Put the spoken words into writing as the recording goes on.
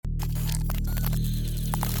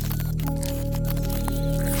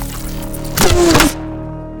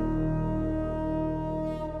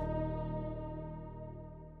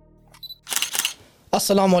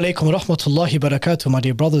Assalamu alaikum wa rahmatullahi wa barakatuh, my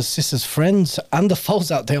dear brothers, sisters, friends, and the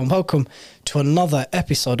foes out there, and welcome to another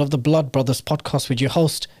episode of the Blood Brothers podcast with your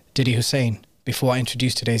host, Didi Hussein. Before I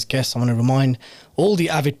introduce today's guest, I want to remind all the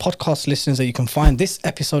avid podcast listeners that you can find this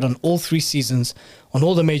episode on all 3 seasons on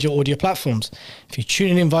all the major audio platforms. If you're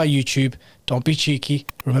tuning in via YouTube, don't be cheeky.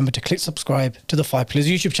 Remember to click subscribe to the 5 Pillars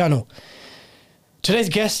YouTube channel. Today's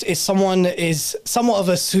guest is somewhat of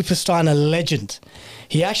a superstar and a legend.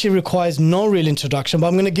 He actually requires no real introduction, but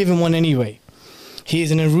I'm going to give him one anyway. He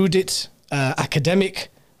is an erudite academic,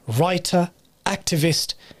 writer,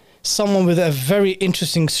 activist, someone with a very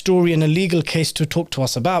interesting story and a legal case to talk to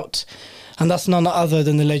us about. And that's none other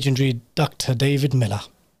than the legendary Dr. David Miller.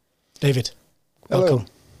 David, Hello. welcome.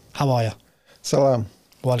 How are you? Salam.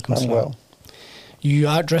 Welcome, I'm salam. well. You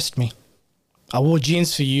outdressed me. I wore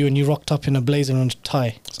jeans for you and you rocked up in a blazer and a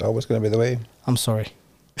tie. It's always going to be the way. I'm sorry.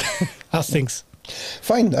 How's things?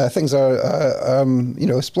 Fine. Things are,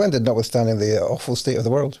 splendid, notwithstanding the awful state of the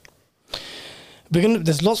world.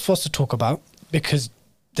 There's lots for us to talk about because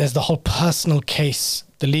there's the whole personal case,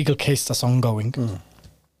 the legal case that's ongoing.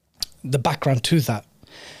 The background to that.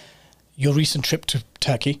 Your recent trip to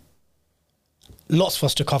Turkey. Lots for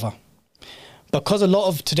us to cover. Because a lot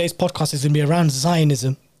of today's podcast is going to be around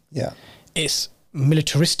Zionism. Yeah. Its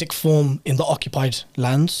militaristic form in the occupied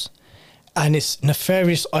lands and its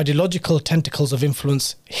nefarious ideological tentacles of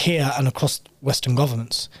influence here and across Western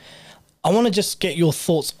governments. I want to just get your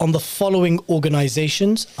thoughts on the following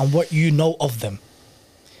organizations and what you know of them.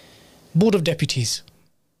 Board of Deputies.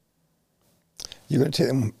 You're going to take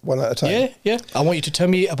them one at a time? Yeah. I want you to tell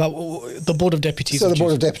me about the Board of Deputies. So the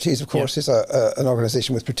Board of Deputies, of course, is an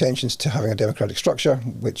organisation with pretensions to having a democratic structure,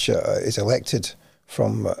 which is elected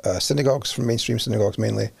from synagogues, from mainstream synagogues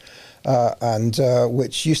mainly, and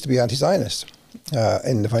which used to be anti-Zionist.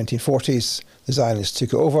 In the 1940s, the Zionists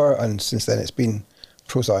took it over, and since then it's been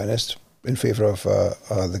pro-Zionist in favour of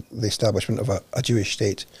the establishment of a Jewish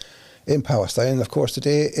state in Palestine. And of course,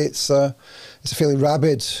 today it's a fairly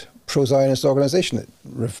rabid pro-Zionist organisation. It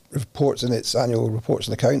reports in its annual reports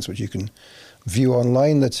and accounts, which you can view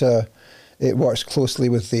online, that it works closely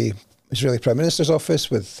with the Israeli Prime Minister's office,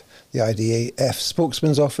 with the IDF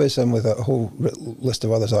spokesman's office, and with a whole list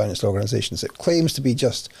of other Zionist organisations. It claims to be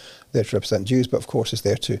just there to represent Jews, but of course it's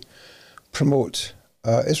there to promote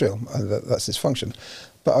Israel, and that's its function.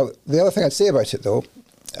 But the other thing I'd say about it, though,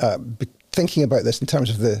 thinking about this in terms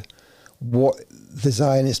of what the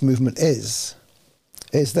Zionist movement is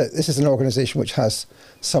that this is an organisation which has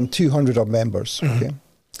some 200 odd members, okay?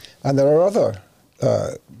 And there are other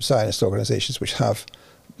Zionist organisations which have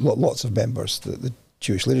lots of members, the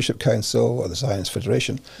Jewish Leadership Council or the Zionist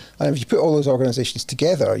Federation. And if you put all those organisations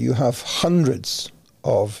together, you have hundreds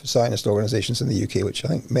of Zionist organisations in the UK, which I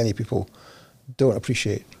think many people don't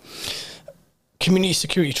appreciate. Community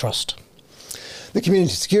Security Trust. The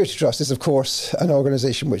Community Security Trust is, of course, an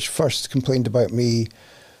organisation which first complained about me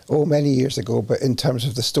many years ago, but in terms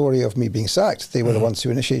of the story of me being sacked, they were the ones who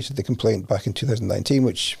initiated the complaint back in 2019,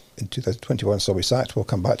 which in 2021 saw me sacked. We'll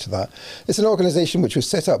come back to that. It's an organisation which was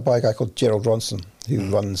set up by a guy called Gerald Ronson, who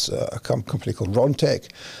runs a company called Rontech.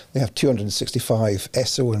 They have 265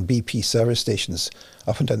 SO and BP service stations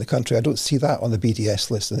up and down the country. I don't see that on the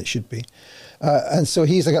BDS list, and it should be. And so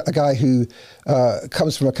he's a guy who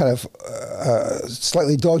comes from a kind of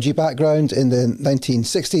slightly dodgy background. In the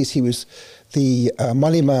 1960s, he was the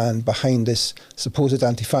money man behind this supposed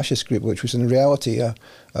anti-fascist group, which was in reality a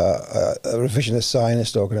revisionist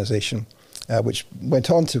Zionist organisation, which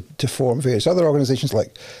went on to form various other organisations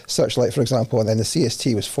like Searchlight, for example, and then the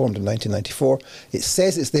CST was formed in 1994. It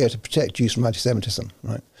says it's there to protect Jews from anti-Semitism,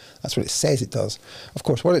 right? That's what it says it does. Of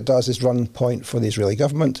course, what it does is run point for the Israeli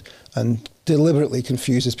government and deliberately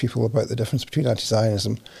confuses people about the difference between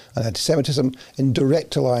anti-Zionism and anti-Semitism in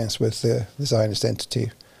direct alliance with the Zionist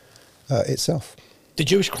entity itself. The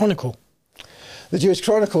Jewish Chronicle. The Jewish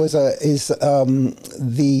Chronicle is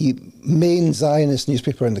the main Zionist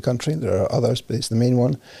newspaper in the country. There are others, but it's the main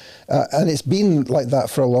one. And it's been like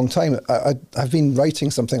that for a long time. I've been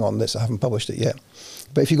writing something on this. I haven't published it yet.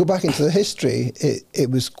 But if you go back into the history,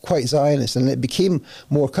 it was quite Zionist, and it became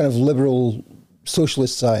more kind of liberal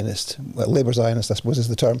socialist Zionist, well, Labour Zionist, I suppose is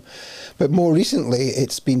the term. But more recently,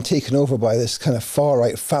 it's been taken over by this kind of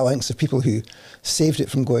far-right phalanx of people who saved it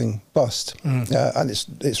from going bust. And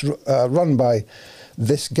it's run by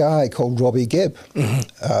this guy called Robbie Gibb,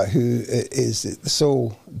 who is the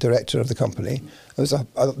sole director of the company. There's a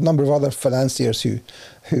number of other financiers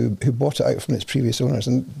who bought it out from its previous owners.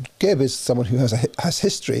 And Gibb is someone who has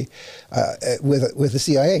history with the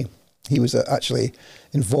CIA. He was actually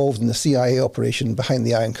involved in the CIA operation behind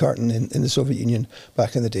the Iron Curtain in the Soviet Union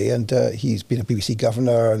back in the day, and he's been a BBC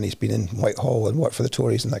governor, and he's been in Whitehall and worked for the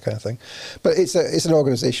Tories and that kind of thing. But it's an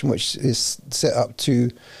organisation which is set up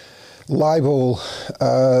to libel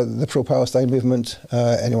the pro-Palestine movement,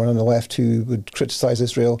 anyone on the left who would criticise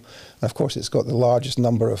Israel. And of course, it's got the largest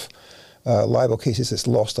number of libel cases it's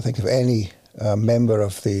lost, I think, of any member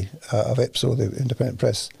of the of IPSO, the Independent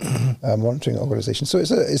Press Monitoring Organisation. So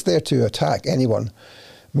it's there to attack anyone,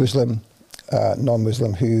 Muslim,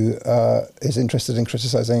 non-Muslim, who is interested in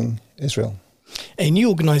criticising Israel. A new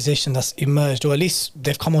organisation that's emerged, or at least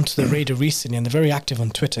they've come onto the radar recently, and they're very active on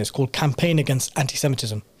Twitter. It's called Campaign Against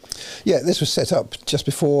Antisemitism. Yeah, this was set up just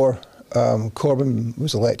before Corbyn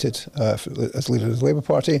was elected as leader of the Labour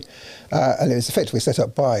Party, and it was effectively set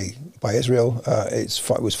up by Israel. It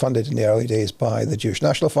was funded in the early days by the Jewish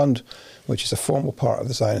National Fund, which is a formal part of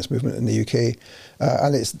the Zionist movement in the UK,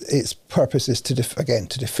 and its purpose is to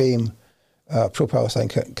defame pro-Palestine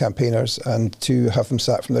campaigners and to have them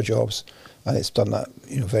sacked from their jobs, and it's done that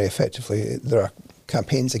very effectively. There are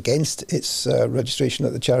campaigns against its registration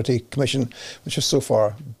at the Charity Commission, which have so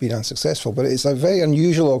far been unsuccessful. But it's a very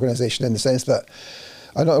unusual organisation in the sense that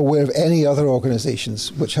I'm not aware of any other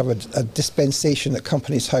organisations which have a dispensation at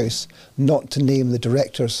Companies House not to name the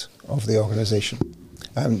directors of the organisation.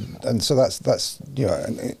 And so that's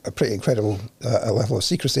a pretty incredible level of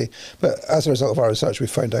secrecy. But as a result of our research, we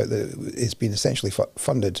found out that it's been essentially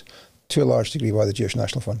funded to a large degree by the Jewish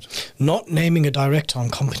National Fund. Not naming a director on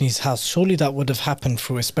Companies House, surely that would have happened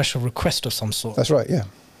through a special request of some sort. That's right, yeah.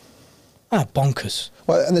 Bonkers.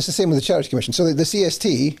 Well, and it's the same with the Charity Commission. So the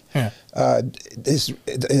CST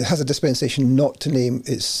it has a dispensation not to name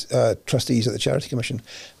its trustees at the Charity Commission,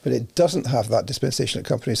 but it doesn't have that dispensation at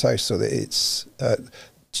Companies House, so that it's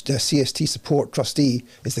the CST support trustee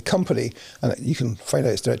is the company, and you can find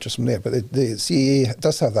out its directors from there. But the CAA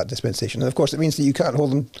does have that dispensation, and of course it means that you can't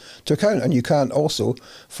hold them to account, and you can't also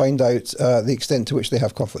find out the extent to which they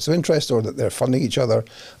have conflicts of interest or that they're funding each other.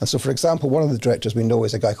 And so, for example, one of the directors we know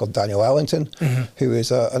is a guy called Daniel Allington, who is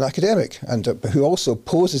an academic and who also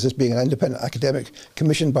poses as being an independent academic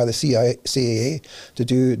commissioned by the CAA to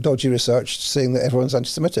do dodgy research saying that everyone's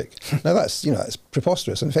anti-Semitic. Now that's it's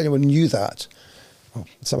preposterous, and if anyone knew that, well,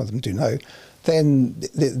 some of them do now, then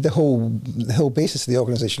the whole basis of the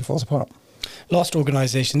organisation falls apart. Last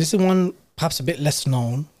organisation, this is one perhaps a bit less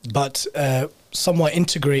known, but somewhat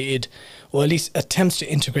integrated, or at least attempts to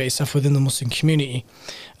integrate itself within the Muslim community.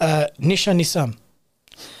 Nisha Nisam.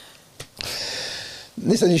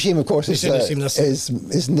 Nisa Nishim, of course,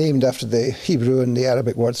 is named after the Hebrew and the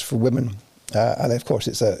Arabic words for women. And of course,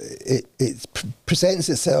 it presents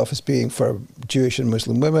itself as being for Jewish and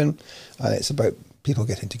Muslim women, and it's about people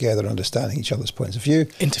getting together and understanding each other's points of view.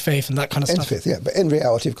 Interfaith and that kind of stuff. Interfaith, yeah. But in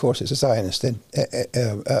reality, of course, it's a Zionist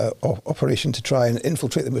operation to try and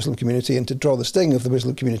infiltrate the Muslim community and to draw the sting of the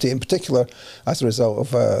Muslim community, in particular as a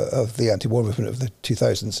result of the anti-war movement of the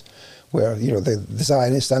 2000s, where the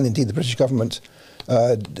Zionists and indeed the British government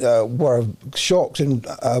were shocked and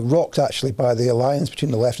rocked actually by the alliance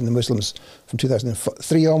between the left and the Muslims from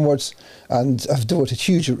 2003 onwards, and have devoted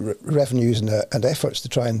huge revenues and efforts to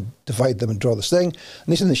try and divide them and draw the sting.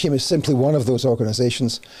 Nisa Nishim is simply one of those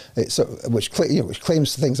organisations which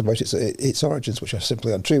claims things about its origins which are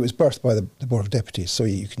simply untrue. It was birthed by the Board of Deputies, so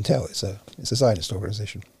you can tell it's a Zionist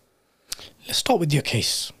organisation. Let's start with your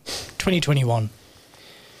case. 2021.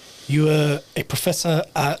 You were a professor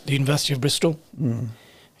at the University of Bristol.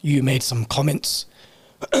 You made some comments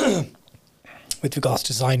with regards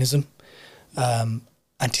to Zionism,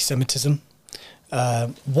 anti-Semitism.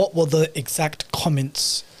 What were the exact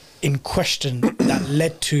comments in question that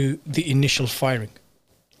led to the initial firing?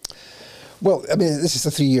 Well, I mean, this is a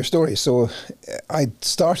 3-year story. So I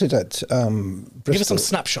started at Bristol. Give us some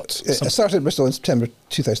snapshots. I started at Bristol in September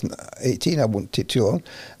 2018. I won't take too long.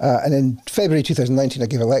 And in February 2019, I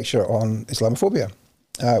gave a lecture on Islamophobia,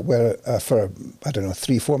 where for,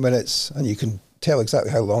 3-4 minutes, and you can tell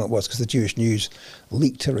exactly how long it was because the Jewish News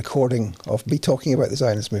leaked a recording of me talking about the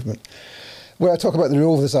Zionist movement, where I talk about the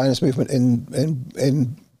role of the Zionist movement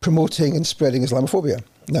in promoting and spreading Islamophobia.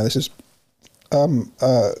 Now, this is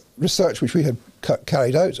research which we had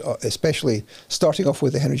carried out, especially starting off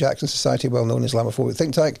with the Henry Jackson Society, well-known Islamophobic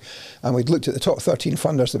think tank, and we'd looked at the top 13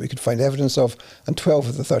 funders that we could find evidence of, and 12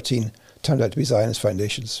 of the 13 turned out to be Zionist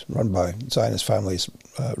foundations run by Zionist families,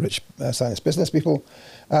 rich Zionist business people.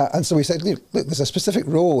 And so we said, look, there's a specific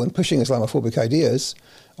role in pushing Islamophobic ideas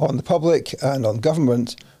on the public and on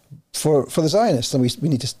government for the Zionists, and we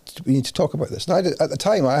need to talk about this. Now, at the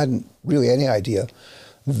time, I hadn't really any idea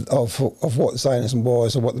of what Zionism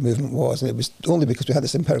was or what the movement was. And it was only because we had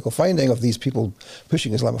this empirical finding of these people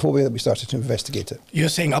pushing Islamophobia that we started to investigate it. You're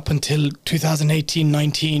saying up until 2018,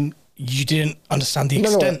 19, you didn't understand the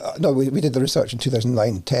extent? No, we did the research in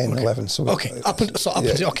 2009, 10, okay. 11. So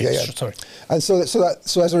sorry. And so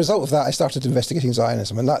as a result of that, I started investigating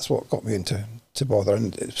Zionism, and that's what got me into bother.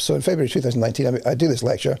 And so in February 2019, I do this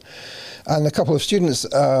lecture, and a couple of students,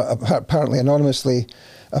 apparently anonymously,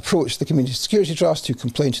 approached the Community Security Trust, who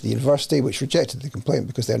complained to the university, which rejected the complaint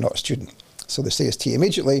because they're not a student. So the CST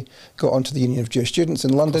immediately got onto the Union of Jewish Students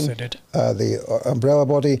in London, the umbrella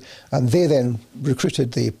body, and they then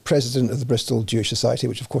recruited the president of the Bristol Jewish Society,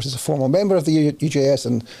 which of course is a formal member of the UJS,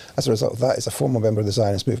 and as a result of that is a formal member of the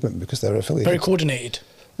Zionist movement because they're affiliated. Very coordinated.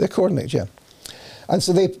 They're coordinated, yeah. And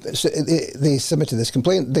so they submitted this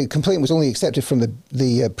complaint. The complaint was only accepted from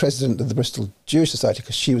the president of the Bristol Jewish Society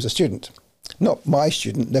because she was a student. Not my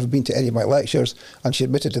student, never been to any of my lectures, and she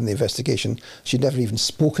admitted in the investigation she'd never even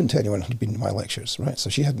spoken to anyone who'd been to my lectures, right? So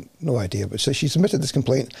she had no idea. But so she submitted this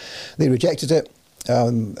complaint. They rejected it.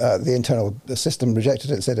 The internal system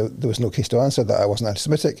rejected it and said there was no case to answer, that I wasn't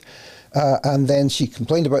anti-Semitic. And then she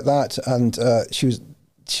complained about that, and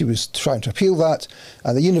she was trying to appeal that.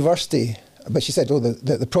 And the university, but she said,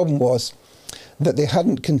 the problem was that they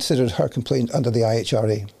hadn't considered her complaint under the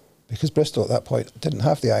IHRA, because Bristol at that point didn't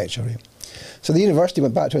have the IHRA. So the university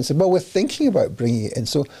went back to her and said, well, we're thinking about bringing it in,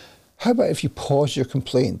 so how about if you pause your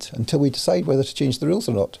complaint until we decide whether to change the rules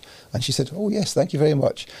or not? And she said, oh yes, thank you very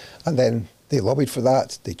much. And then they lobbied for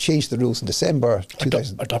that. They changed the rules in December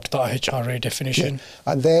 2000. Adopted the IHRA definition.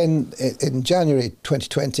 Yeah. And then in January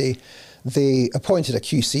 2020, they appointed a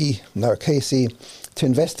QC, now a KC, to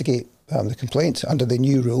investigate the complaint under the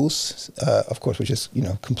new rules, of course, which is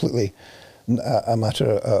completely a matter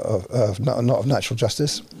of not of natural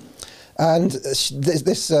justice. And this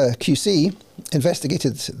QC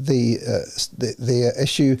investigated the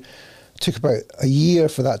issue. Took about a year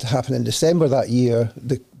for that to happen. In December that year,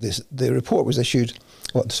 the report was issued.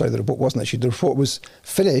 Well, sorry, the report wasn't issued. The report was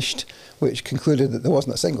finished, which concluded that there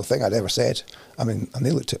wasn't a single thing I'd ever said. I mean, and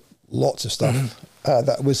they looked at lots of stuff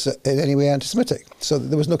that was in any way anti-Semitic. So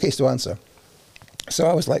there was no case to answer. So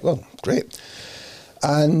I was like, well, great.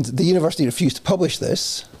 And the university refused to publish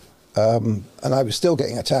this, and I was still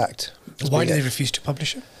getting attacked. Why did they refuse to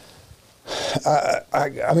publish it?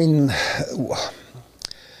 I mean,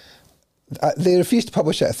 they refused to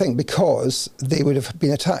publish it, I think, because they would have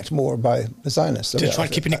been attacked more by the Zionists. To try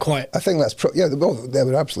keeping it quiet? I think that's... they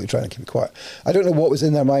were absolutely trying to keep it quiet. I don't know what was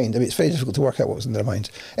in their mind. I mean, it's very difficult to work out what was in their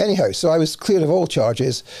mind. Anyhow, so I was cleared of all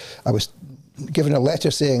charges. I was given a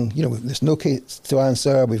letter saying, there's no case to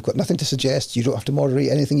answer, we've got nothing to suggest, you don't have to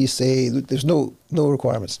moderate anything you say, there's no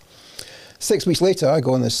requirements. 6 weeks later, I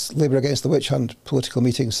go on this Labour Against the Witch Hunt political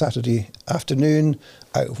meeting Saturday afternoon,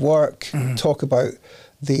 out of work, talk about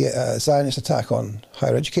the Zionist attack on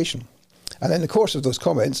higher education. And in the course of those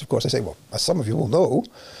comments, of course, I say, well, as some of you will know,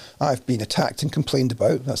 I've been attacked and complained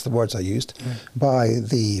about, that's the words I used, by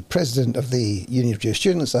the president of the Union of Jewish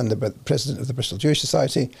Students and the president of the Bristol Jewish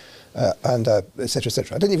Society, and et cetera, et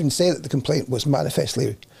cetera. I didn't even say that the complaint was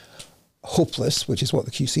manifestly hopeless, which is what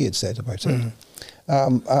the QC had said about it.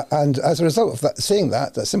 And as a result of that, saying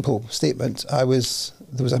that simple statement, there was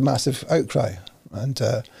a massive outcry, and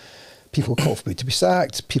people called for me to be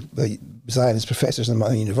sacked. Zionist professors in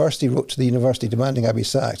my university wrote to the university demanding I be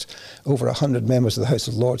sacked. Over 100 members of the House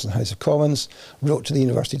of Lords and House of Commons wrote to the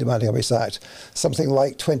university demanding I be sacked. Something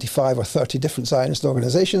like 25 or 30 different Zionist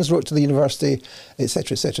organisations wrote to the university,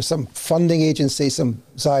 etc., etc. Some funding agencies, some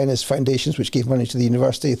Zionist foundations which gave money to the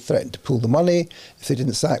university threatened to pull the money if they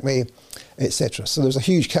didn't sack me, etc. So there was a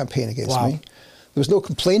huge campaign against me. There was no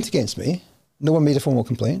complaint against me. No one made a formal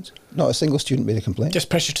complaint. Not a single student made a complaint.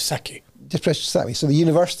 Just pressure to sack you. Just pressure to sack me. So the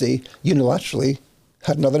university unilaterally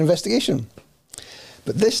had another investigation.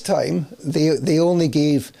 But this time, they only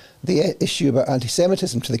gave the issue about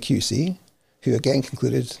anti-Semitism to the QC, who again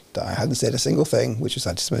concluded that I hadn't said a single thing which was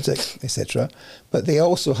anti-Semitic, etc. But they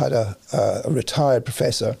also had a retired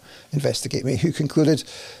professor investigate me who concluded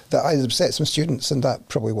that I had upset some students, and that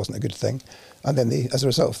probably wasn't a good thing. And then as a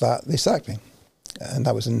result of that, they sacked me. And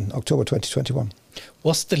that was in October 2021.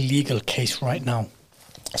 What's the legal case right now?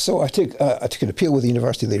 So I took an appeal with the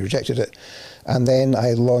university. They rejected it, and then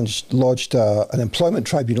I lodged an employment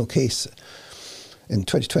tribunal case in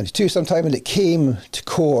 2022 sometime, and it came to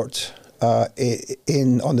court on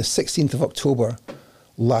the 16th of October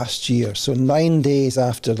last year. So 9 days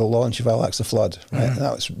after the launch of Al-Aqsa Flood, right? And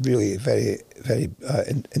that was really very, very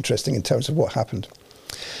interesting in terms of what happened.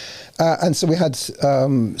 And so we had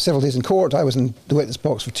several days in court. I was in the witness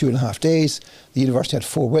box for 2.5 days. The university had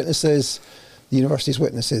 4 witnesses. the university's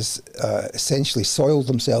witnesses essentially soiled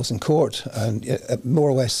themselves in court and more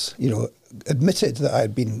or less, admitted that I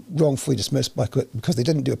had been wrongfully dismissed because they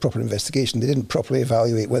didn't do a proper investigation. They didn't properly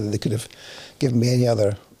evaluate whether they could have given me any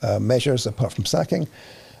other measures apart from sacking.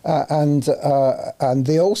 And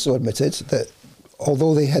they also admitted that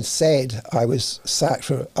although they had said I was sacked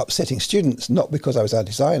for upsetting students, not because I was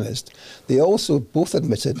anti-Zionist, they also both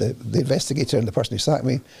admitted, the investigator and the person who sacked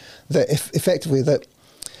me, that effectively that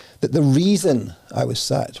the reason I was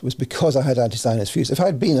sacked was because I had anti-Zionist views. If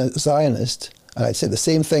I'd been a Zionist and I'd said the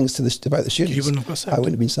same things about the students, you wouldn't have got sacked. I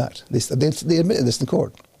wouldn't have been sacked. They admitted this in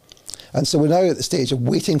court. And so we're now at the stage of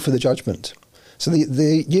waiting for the judgment. So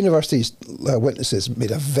the university's witnesses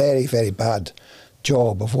made a very, very bad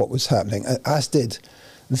job of what was happening, as did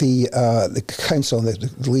the council and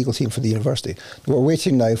the legal team for the university. We're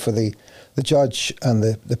waiting now for the judge and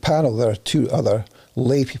the panel. There are two other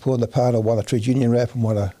lay people on the panel, one a trade union rep and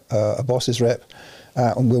one a boss's rep.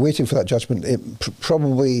 And we're waiting for that judgment. It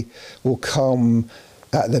probably will come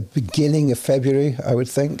at the beginning of February, I would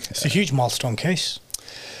think. It's a huge milestone case.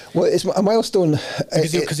 Well, it's a milestone.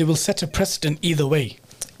 Because it will set a precedent either way.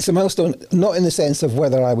 It's a milestone, not in the sense of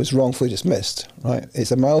whether I was wrongfully dismissed, right?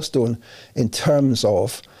 It's a milestone in terms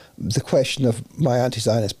of the question of my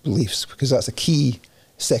anti-Zionist beliefs, because that's a key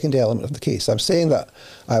second element of the case. I'm saying that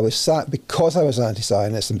I was sacked because I was an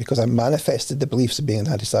anti-Zionist and because I manifested the beliefs of being an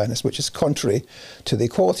anti-Zionist, which is contrary to the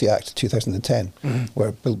Equality Act 2010,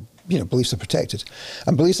 where beliefs are protected.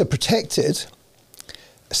 And beliefs are protected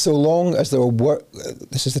so long as they were,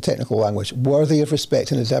 this is the technical language, worthy of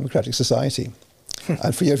respect in a democratic society.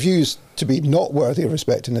 And for your views to be not worthy of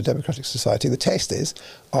respect in a democratic society, the test is,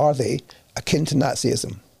 are they akin to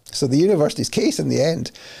Nazism? So the university's case in the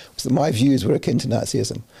end was that my views were akin to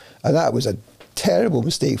Nazism. And that was a terrible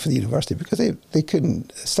mistake for the university because they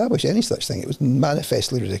couldn't establish any such thing. It was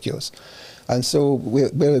manifestly ridiculous. And so we're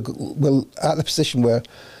at the position where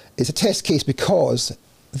it's a test case because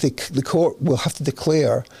the court will have to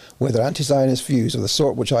declare whether anti-Zionist views of the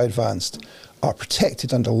sort which I advanced are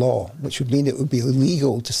protected under law, which would mean it would be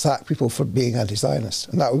illegal to sack people for being anti-Zionist.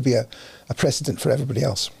 And that would be a precedent for everybody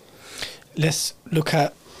else. Let's look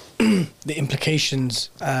at the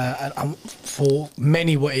implications for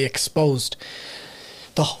many what it exposed.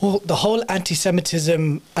 The whole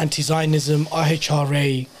anti-Semitism, anti-Zionism,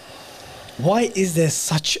 IHRA. Why is there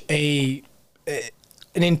such an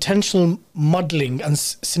intentional muddling and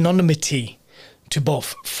synonymity to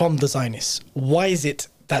both from the Zionists? Why is it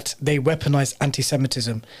that they weaponize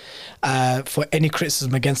anti-Semitism for any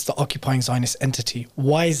criticism against the occupying Zionist entity?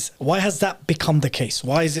 Why has that become the case?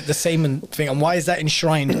 Why is it the same thing? And why is that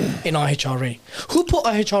enshrined in IHRA? Who put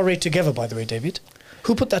IHRA together, by the way, David?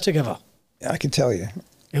 Who put that together? I can tell you.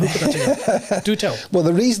 Who put that together? Do tell. Well,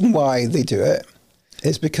 the reason why they do it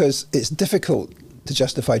is because it's difficult to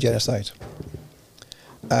justify genocide.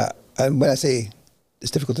 And when I say it's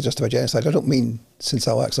difficult to justify genocide, I don't mean since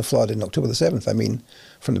Al-Aqsa flood in October the 7th. I mean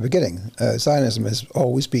from the beginning. Zionism has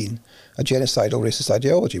always been a genocidal racist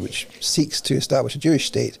ideology which seeks to establish a Jewish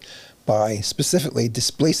state by specifically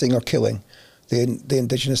displacing or killing the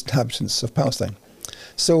indigenous inhabitants of Palestine.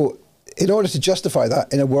 So in order to justify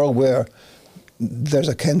that in a world where there's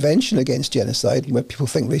a convention against genocide, where people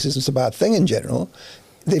think racism is a bad thing in general,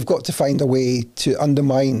 they've got to find a way to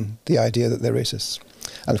undermine the idea that they're racists.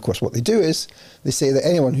 And of course what they do is they say that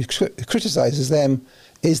anyone who criticises them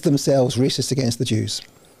is themselves racist against the Jews.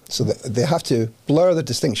 So that they have to blur the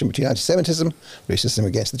distinction between anti-Semitism, racism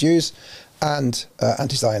against the Jews, and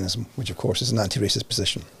anti-Zionism, which of course is an anti-racist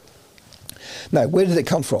position. Now, where did it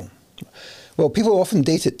come from? Well, people often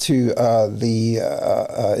date it to the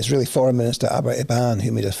Israeli Foreign Minister Abba Eban,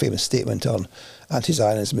 who made a famous statement on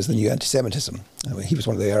anti-Zionism is the new anti-Semitism. I mean, he was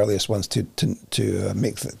one of the earliest ones to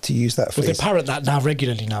use that phrase. Well, they parrot that now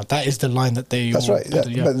regularly now. That is the line that they... That's right. That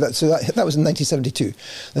was in 1972.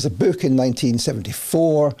 There's a book in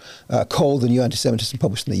 1974 called The New Anti-Semitism,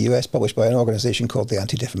 published in the US, published by an organisation called the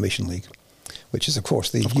Anti-Defamation League, which is, of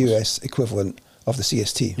course, the US equivalent of the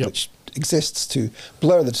CST, which exists to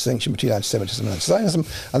blur the distinction between anti-Semitism and anti-Zionism,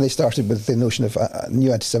 and they started with the notion of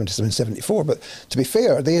new anti-Semitism in 74. But to be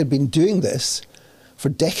fair, they had been doing this for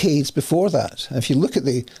decades before that. And if you look at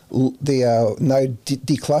the now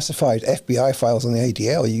declassified FBI files on the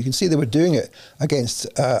ADL, you can see they were doing it against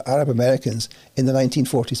Arab Americans in the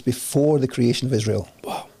 1940s before the creation of Israel.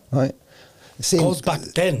 Wow. Right? Goes back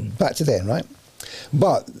then. Back to then, right?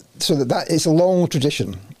 But, so that is a long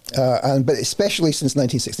tradition. But especially since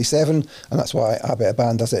 1967, and that's why Abba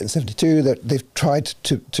Eban does it in 72, they've tried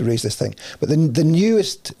to raise this thing. But the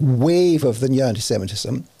newest wave of the new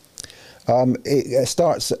anti-Semitism, it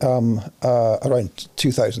starts around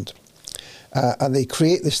 2000. And they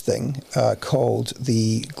create this thing called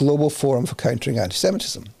the Global Forum for Countering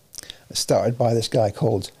Antisemitism. It started by this guy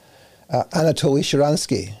called Anatoly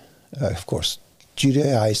Sharansky, of course,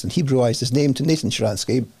 Judaized and Hebrewized his name to Nathan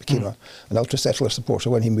Sharansky, became an ultra-settler supporter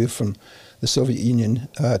when he moved from the Soviet Union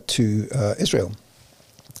to Israel.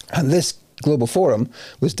 And this Global Forum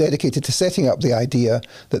was dedicated to setting up the idea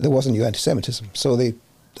that there was a new anti-Semitism. So they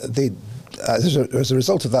as a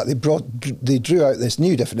result of that, they drew out this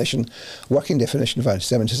new definition, working definition of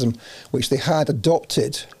anti-Semitism, which they had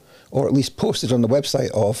adopted, or at least posted on the website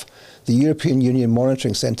of the European Union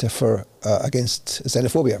Monitoring Centre for Against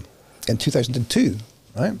Xenophobia in 2002,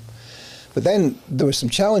 right? But then there was some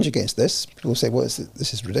challenge against this. People say, well,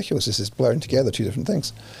 this is ridiculous. This is blurring together two different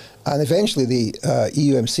things. And eventually the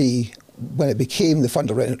EUMC, when it became the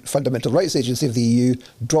Fundamental Rights Agency of the EU,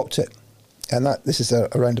 dropped it. And this is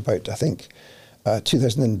around about, I think,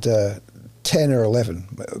 2010 or 11,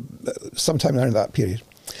 sometime around that period.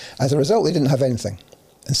 As a result, they didn't have anything.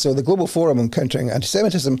 And so the Global Forum on Countering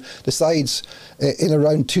Anti-Semitism decides in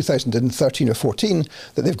around 2013 or 14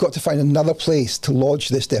 that they've got to find another place to lodge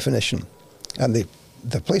this definition. And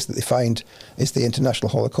the place that they find is the International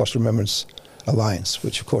Holocaust Remembrance Alliance,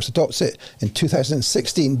 which of course adopts it in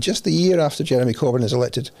 2016, just the year after Jeremy Corbyn is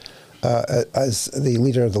elected as the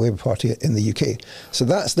leader of the Labour Party in the UK. So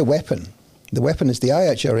that's the weapon. The weapon is the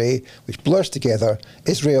IHRA, which blurs together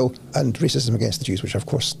Israel and racism against the Jews, which are, of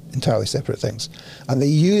course, entirely separate things. And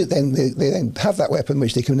they then have that weapon,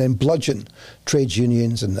 which they can then bludgeon trade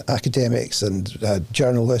unions and academics and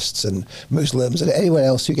journalists and Muslims and anyone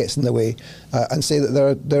else who gets in the way and say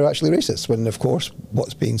that they're actually racist, when, of course,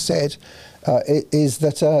 what's being said is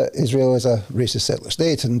that Israel is a racist settler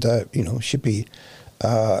state and should be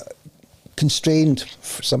constrained,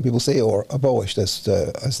 some people say, or abolished as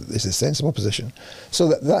is a sensible position. So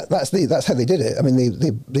that's how they did it. I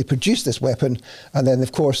mean, they produced this weapon, and then,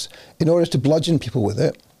 of course, in order to bludgeon people with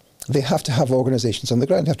it, they have to have organisations on the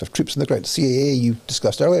ground. They have to have troops on the ground. CAA, you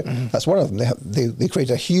discussed earlier, that's one of them. They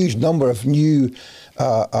created a huge number of new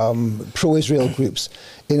pro-Israel groups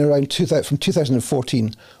in around from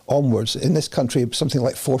 2014 onwards. In this country, something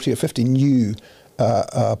like 40 or 50 new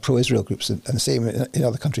pro-Israel groups, and the same in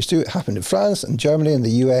other countries too. It happened in France and Germany and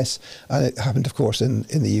the US, and it happened, of course, in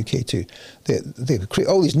the UK too. They create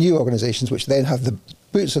all these new organisations which then have the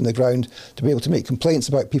boots on the ground to be able to make complaints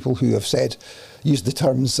about people who have used the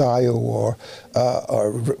term Zio or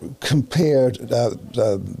compared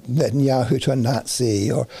Netanyahu to a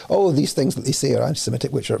Nazi, or all of these things that they say are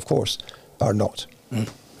anti-Semitic, which are, of course, are not.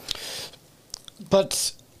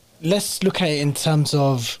 But let's look at it in terms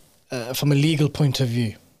of from a legal point of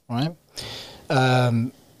view, right?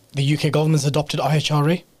 The UK government's adopted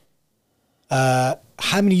IHRA.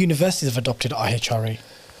 How many universities have adopted IHRA?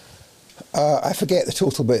 I forget the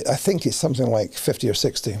total, but I think it's something like 50 or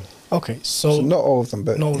 60. Okay, so not all of them,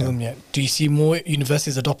 but not all of them yet. Do you see more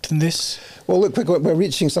universities adopting this? Well, look, we're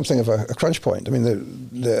reaching something of a crunch point. I mean,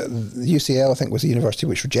 the UCL, I think, was the university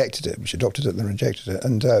which rejected it, which adopted it and then rejected it,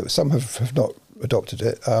 and some have not adopted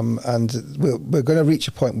it, and we're going to reach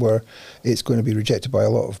a point where it's going to be rejected by a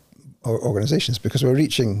lot of organisations, because we're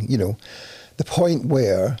reaching, the point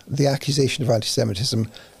where the accusation of anti-Semitism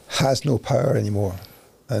has no power anymore.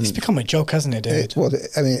 And it's become a joke, hasn't it, David?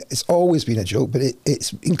 It's always been a joke, but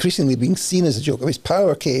it's increasingly being seen as a joke. I mean, its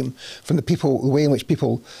power came from the way in which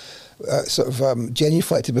people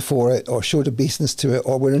genuflected before it, or showed obeisance to it,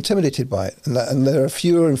 or were intimidated by it. And there are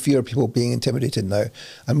fewer and fewer people being intimidated now,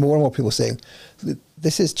 and more people saying,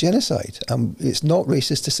 this is genocide, and it's not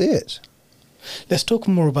racist to say it. Let's talk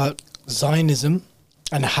more about Zionism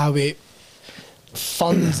and how it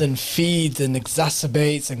funds and feeds and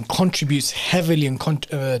exacerbates and contributes heavily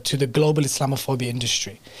to the global Islamophobia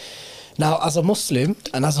industry. Now, as a Muslim,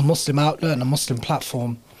 and as a Muslim outlet and a Muslim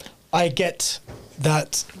platform, I get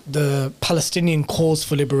that the Palestinian cause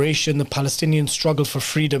for liberation, the Palestinian struggle for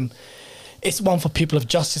freedom, it's one for people of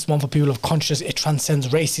justice, one for people of conscience. It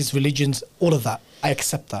transcends races, religions, all of that. I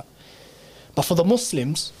accept that. But for the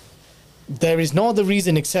Muslims, there is no other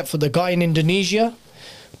reason except for the guy in Indonesia,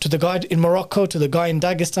 to the guy in Morocco, to the guy in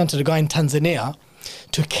Dagestan, to the guy in Tanzania,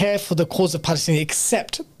 to care for the cause of Palestine,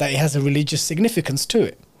 except that it has a religious significance to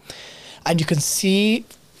it. And you can see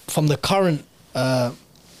from the current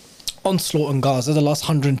onslaught on Gaza, the last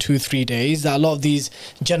 102-3 days, that a lot of these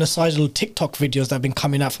genocidal TikTok videos that have been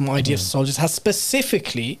coming out from IDF soldiers has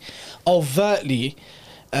specifically, overtly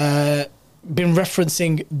been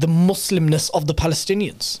referencing the Muslimness of the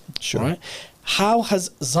Palestinians. Sure. Right? How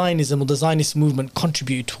has Zionism or the Zionist movement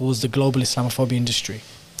contributed towards the global Islamophobia industry?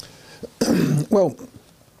 Well,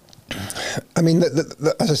 I mean,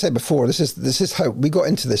 as I said before, this is how we got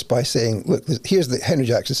into this, by saying, look, here's the Henry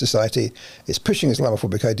Jackson Society. It's pushing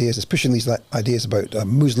Islamophobic ideas. It's pushing these ideas about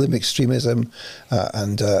Muslim extremism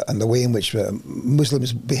and the way in which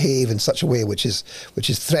Muslims behave in such a way which is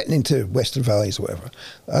threatening to Western values or whatever.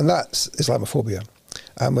 And that's Islamophobia.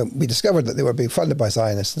 And when we discovered that they were being funded by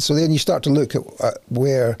Zionists, and so then you start to look at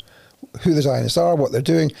who the Zionists are, what they're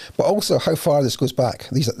doing, but also how far this goes back.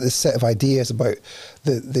 This set of ideas about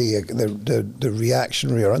the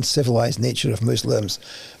reactionary or uncivilized nature of Muslims,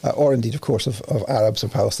 or indeed, of course, of Arabs or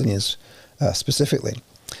Palestinians specifically,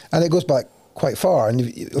 and it goes back quite far.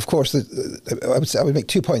 And of course, I would make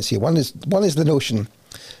 2 points here. One is the notion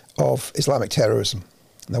of Islamic terrorism.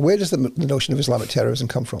 Now, where does the notion of Islamic terrorism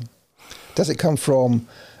come from? Does it come from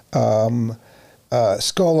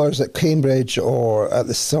scholars at Cambridge or at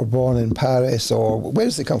the Sorbonne in Paris, or where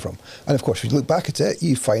does it come from? And of course, if you look back at it,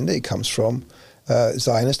 you find that it comes from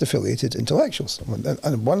Zionist-affiliated intellectuals.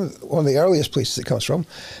 And one of the earliest places it comes from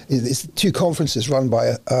is two conferences run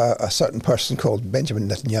by a certain person called Benjamin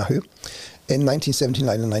Netanyahu in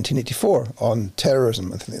 1979 and 1984 on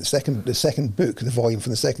terrorism. I think the second book, the volume from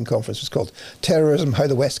the second conference, was called Terrorism, How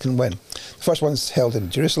the West Can Win. The first one's held in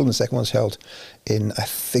Jerusalem, the second one's held in, I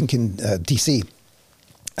think, in DC.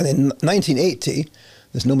 And in 1980,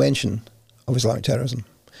 there's no mention of Islamic terrorism.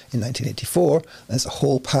 In 1984, there's a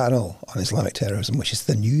whole panel on Islamic terrorism, which is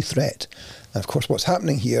the new threat. And of course, what's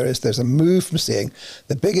happening here is there's a move from saying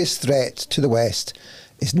the biggest threat to the West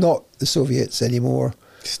is not the Soviets anymore.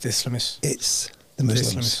 It's the Islamists. It's the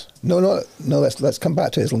Muslims. No, let's come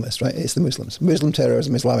back to Islamists, right? It's the Muslims. Muslim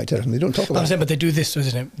terrorism, Islamic terrorism. They don't talk about it. But they do this,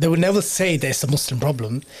 isn't it? They would never say there's a Muslim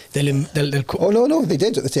problem. They'll oh, no, they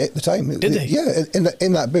did at the time. Did they? Yeah,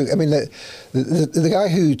 in that book. I mean, the guy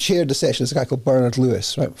who chaired the session is a guy called Bernard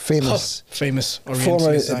Lewis, right? Famous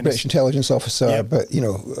former British intelligence officer, yep. But,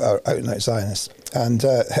 out and out Zionist. And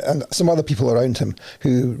some other people around him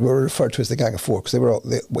who were referred to as the Gang of Four,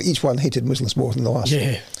 because each one hated Muslims more than the last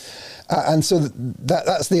one. And so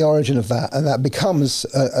that's the origin of that, and that becomes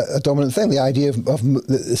a dominant thing, the idea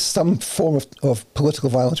of some form of political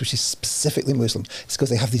violence which is specifically Muslim. It's because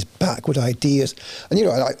they have these backward ideas. And,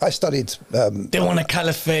 I studied... they want a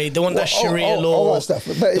caliphate, they want that Sharia law. All that stuff.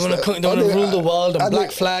 But they want to rule the world, and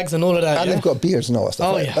black flags and all of that. And they've got beards and all that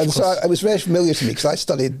stuff. Oh, right? yeah, and so it was very familiar to me, because I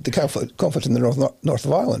studied the conflict in the north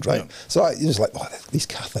of Ireland, right? Yeah. So it was like, these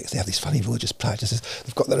Catholics, they have these funny religious practices.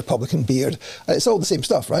 They've got the Republican beard. And it's all the same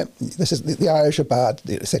stuff, right? This is the Irish are bad,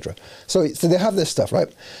 etc. So they have this stuff, right?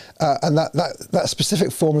 And that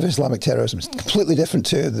specific form of Islamic terrorism is completely different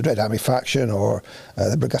to the Red Army faction or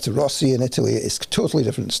the Brigata Rossi in Italy. It's totally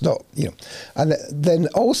different. It's not, And then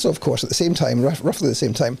also, of course, at the same time, roughly the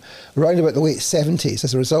same time, around about the late 70s,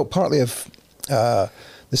 as a result partly of the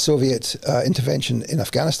Soviet intervention in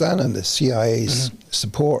Afghanistan and the CIA's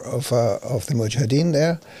support of the Mujahideen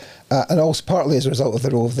there, and also partly as a result of the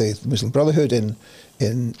role of the Muslim Brotherhood in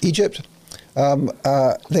Egypt.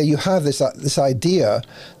 There you have this idea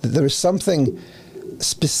that there is something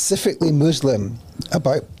specifically Muslim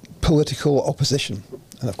about political opposition.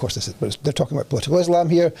 And of course, they're talking about political Islam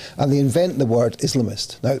here, and they invent the word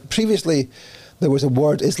Islamist. Now, previously, there was a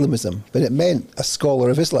word Islamism, but it meant a scholar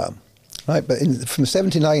of Islam. Right, but from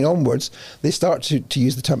 79 onwards, they start to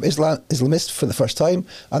use the term Islamist for the first time,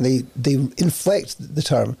 and they inflect the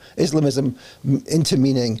term Islamism into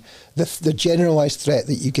meaning the generalised threat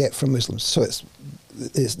that you get from Muslims. So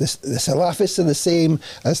the Salafists are the same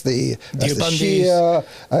as the Shia,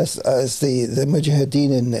 as the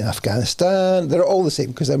Mujahideen in Afghanistan. They're all the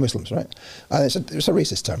same because they're Muslims, right? And it's a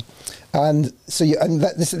racist term. And so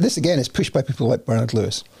this again is pushed by people like Bernard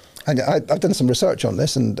Lewis. And I've done some research on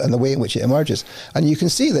this and the way in which it emerges. And you can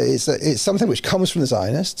see that it's something which comes from the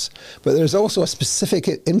Zionists, but there's also a specific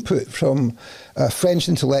input from French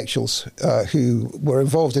intellectuals who were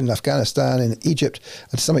involved in Afghanistan, in Egypt,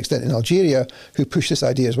 and to some extent in Algeria, who pushed this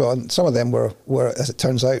idea as well. And some of them were as it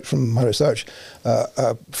turns out from my research,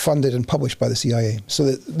 funded and published by the CIA.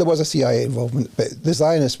 So there was a CIA involvement, but the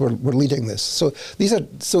Zionists were leading this. So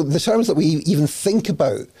the terms that we even think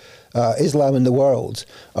about Islam in the world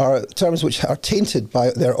are terms which are tainted by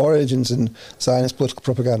their origins in Zionist political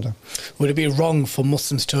propaganda. Would it be wrong for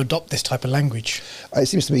Muslims to adopt this type of language? It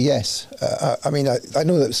seems to me, yes. I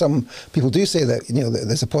know that some people do say that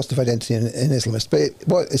there's a positive identity in Islamist,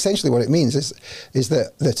 but essentially what it means is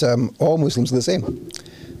that all Muslims are the same.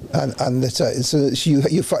 And that so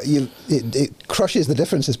it crushes the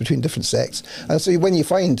differences between different sects. And so when you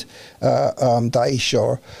find Daesh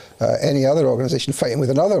or any other organisation fighting with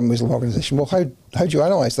another Muslim organisation, well, how do you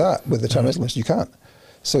analyse that with the term Islamist? You can't.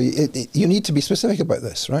 So you need to be specific about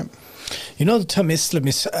this, right? You know, the term Islam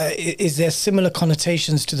is there similar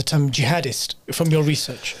connotations to the term jihadist from your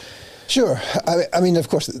research? Sure. I mean, of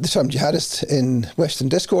course, the term jihadist in Western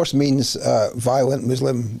discourse means violent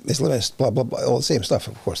Muslim, Islamist, blah, blah, blah, all the same stuff,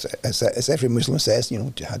 of course. As every Muslim says, you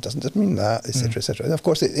know, jihad doesn't mean that, etc., etc. And of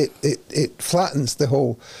course, it flattens the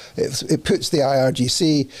whole, it puts the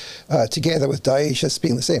IRGC together with Daesh as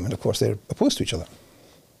being the same. And of course, they're opposed to each other.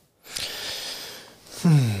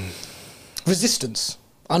 Resistance.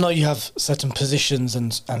 I know you have certain positions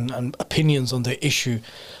and opinions on the issue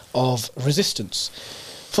of resistance.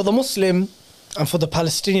 For the Muslim and for the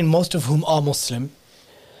Palestinian, most of whom are Muslim,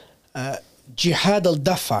 jihad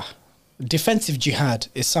al-dafa, defensive jihad,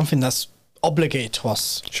 is something that's obligated to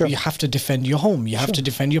us. Sure. You have to defend your home, you have to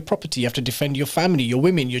defend your property, you have to defend your family, your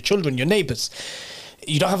women, your children, your neighbours.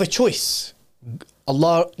 You don't have a choice.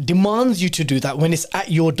 Allah demands you to do that when it's at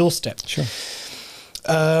your doorstep. Sure.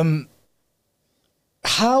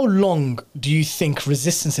 How long do you think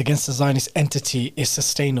resistance against the Zionist entity is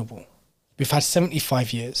sustainable? We've had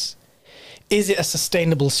 75 years. Is it a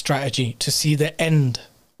sustainable strategy to see the end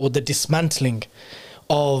or the dismantling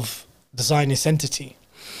of the Zionist entity?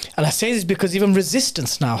 And I say this because even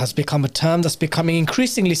resistance now has become a term that's becoming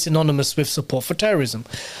increasingly synonymous with support for terrorism.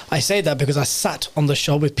 I say that because I sat on the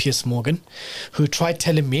show with Piers Morgan, who tried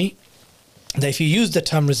telling me that if you use the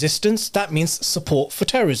term resistance, that means support for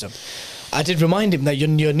terrorism. I did remind him that you're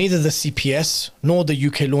neither the CPS nor the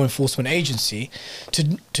UK law enforcement agency to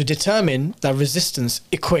determine that resistance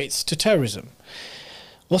equates to terrorism.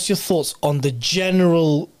 What's your thoughts on the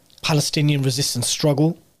general Palestinian resistance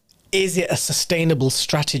struggle? Is it a sustainable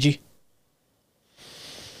strategy?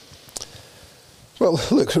 Well,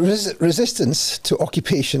 look, resistance to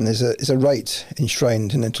occupation is a right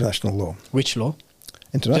enshrined in international law. Which law?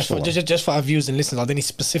 International law. Just for our viewers and listeners, are there any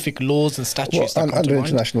specific laws and statutes that come under to mind?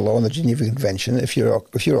 international law and the Geneva Convention, if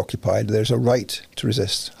you're occupied, there's a right to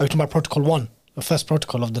resist. Are you talking about Protocol 1, the first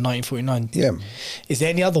protocol of the 1949? Yeah. Is there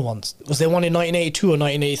any other ones? Was there one in 1982 or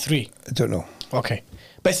 1983? I don't know. Okay.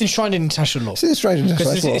 But it's enshrined in international law. It's enshrined in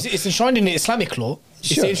international law. It's enshrined in Islamic law.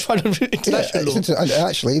 Sure. It's enshrined in international law. And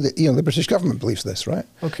actually, the British government believes this, right?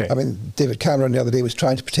 Okay. I mean, David Cameron the other day was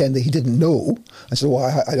trying to pretend that he didn't know. And so,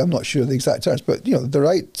 I'm not sure of the exact terms. But, the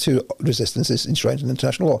right to resistance is enshrined in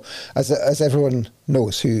international law, as everyone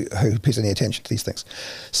knows who pays any attention to these things.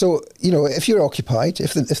 So, if you're occupied,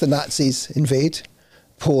 if the Nazis invade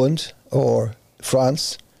Poland or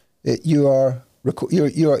France,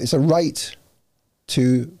 it's a right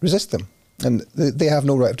to resist them, and they have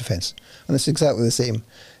no right of defence. And it's exactly the same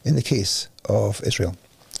in the case of Israel.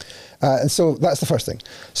 And so that's the first thing.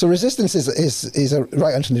 So resistance is a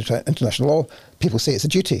right under international law. People say it's a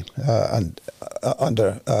duty, and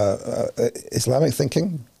under Islamic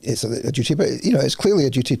thinking, it's a duty. But it's clearly a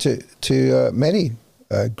duty to many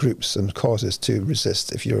groups and causes to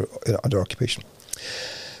resist if you're under occupation.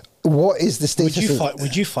 What is the status?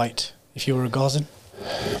 Would you fight if you were a Gazan?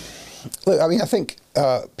 Look, I mean, I think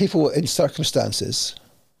people in circumstances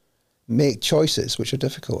make choices which are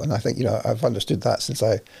difficult, and I think I've understood that since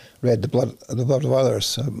I read The Blood of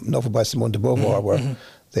Others, a novel by Simone de Beauvoir, where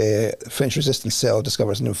the French resistance cell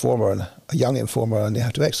discovers an informer, and a young informer, and they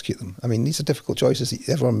have to execute them. I mean, these are difficult choices that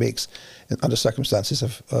everyone makes under circumstances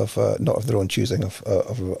of not of their own choosing of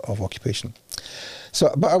occupation.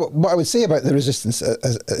 So, but what I would say about the resistance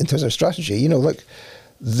in terms of strategy, look,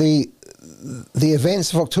 the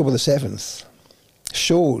events of October the 7th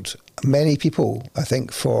showed many people, I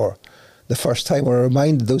think, for the first time, or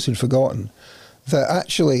reminded those who'd forgotten, that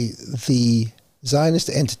actually the Zionist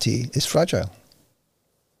entity is fragile.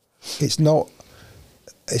 It's not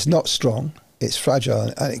strong, it's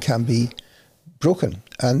fragile, and it can be broken.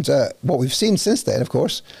 And what we've seen since then, of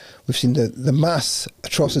course, we've seen the mass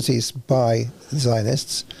atrocities by the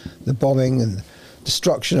Zionists, the bombing and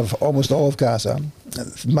destruction of almost all of Gaza,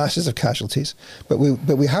 masses of casualties, but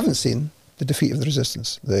we haven't seen the defeat of the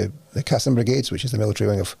resistance. The Qassam Brigades, which is the military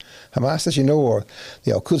wing of Hamas, as you know, or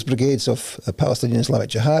the Al-Quds Brigades of Palestinian Islamic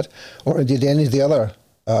Jihad, or indeed any of the other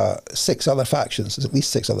 6 other factions. There's at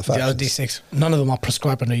least 6 other factions. Yeah, D6. None of them are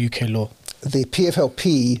prescribed under UK law. The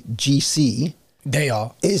PFLP GC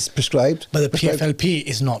is prescribed. But the PFLP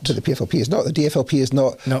is not. But the PFLP is not. The DFLP is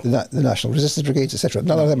not. No. The National Resistance Brigades, etc.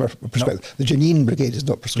 None of them are prescribed. No. The Jenin Brigade is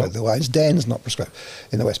not prescribed. The Lion's Den is not prescribed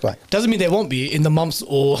in the West Bank. Doesn't mean they won't be in the months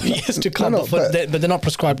or years to come, but they're not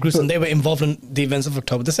prescribed groups, and they were involved in the events of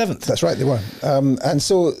October the 7th. That's right, they were. And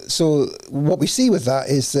so what we see with that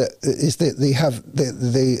is that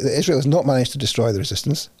Israel has not managed to destroy the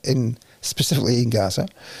resistance in specifically in Gaza,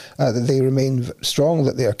 that they remain strong,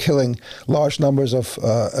 that they are killing large numbers of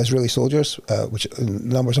Israeli soldiers, which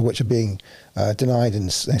numbers of which are being denied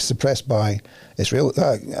and suppressed by Israel.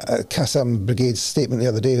 Qassam Brigade's statement the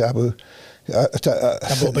other day, Abu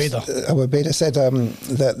Ubaidah said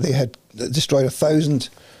that they had destroyed 1,000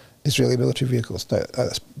 Israeli military vehicles. Now,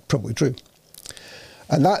 that's probably true.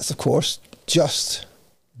 And that's, of course, just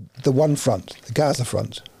the one front, the Gaza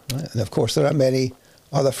front. Right? And, of course, there are many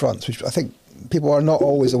other fronts, which I think people are not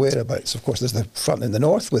always aware about. So, of course, there's the front in the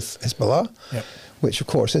north with Hezbollah, which, of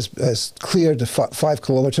course, has cleared the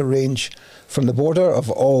 5-kilometre range from the border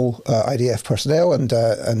of all IDF personnel, and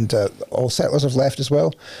all settlers have left as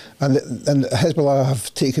well. And Hezbollah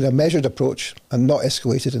have taken a measured approach and not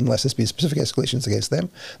escalated unless there's been specific escalations against them.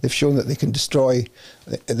 They've shown that they can destroy,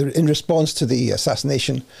 in response to the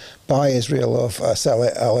assassination by Israel of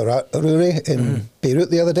Saleh al-Aruri in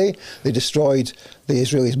Beirut the other day, they destroyed the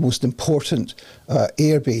Israelis' most important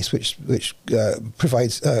air base, which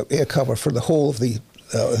provides air cover for the whole of the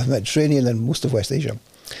Mediterranean and most of West Asia.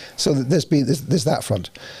 So there's that front.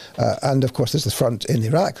 And of course there's the front in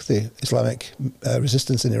Iraq, the Islamic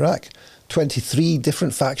resistance in Iraq. 23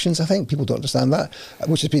 different factions, I think, people don't understand that,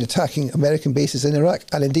 which has been attacking American bases in Iraq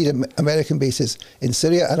and indeed American bases in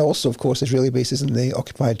Syria, and also, of course, Israeli bases in the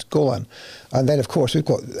occupied Golan. And then, of course, we've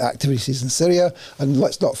got activities in Syria, and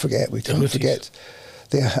let's not forget, we can't forget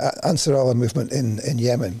the Ansar Allah movement in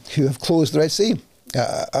Yemen, who have closed the Red Sea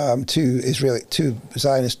to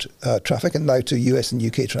Zionist traffic, and now to US and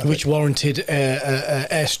UK traffic, which warranted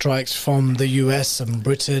airstrikes from the US and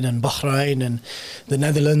Britain and Bahrain and the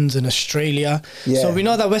Netherlands and Australia. Yeah. So we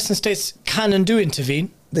know that Western states can and do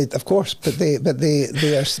intervene. Of course, but the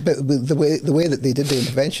way that they did the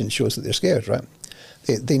intervention shows that they're scared, right?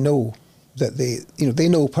 They know that they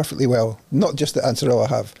know perfectly well, not just that Ansar Allah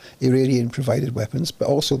have Iranian-provided weapons, but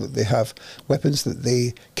also that they have weapons that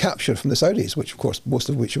they capture from the Saudis, which, of course, most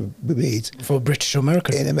of which would be made for British or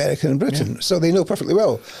American. In America and Britain. Yeah. So they know perfectly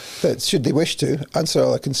well that, should they wish to, Ansar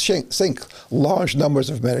Allah can sink large numbers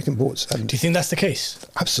of American boats. And do you think that's the case?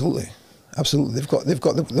 Absolutely. Absolutely. They've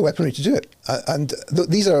got the weaponry to do it. And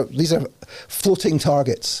these are floating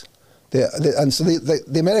targets. And so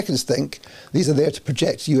the Americans think these are there to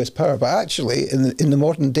project US power, but actually, in the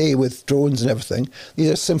modern day with drones and everything,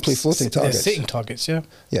 these are simply floating targets. They're sitting targets, yeah.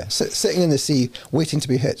 Yeah, sitting in the sea, waiting to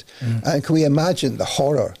be hit. And can we imagine the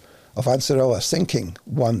horror of Ansar Allah sinking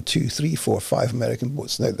 1, 2, 3, 4, 5 American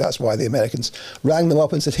boats? Now, that's why the Americans rang them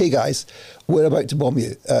up and said, hey guys, we're about to bomb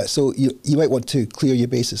you, so you might want to clear your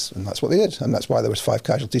bases. And that's what they did, and that's why there was 5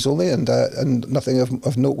 casualties only, and nothing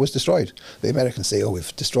of note was destroyed. The Americans say, oh,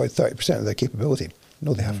 we've destroyed 30% of their capability.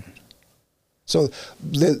 No, they haven't. So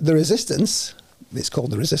the resistance, it's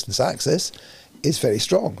called the resistance axis, is very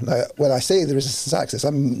strong. Now, when I say the resistance axis,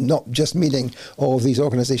 I'm not just meaning all of these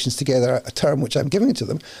organisations together, a term which I'm giving to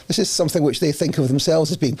them. This is something which they think of themselves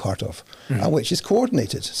as being part of, and which is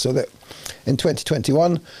coordinated. So that in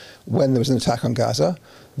 2021, when there was an attack on Gaza,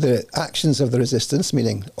 the actions of the resistance,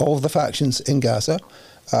 meaning all of the factions in Gaza,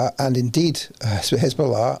 and indeed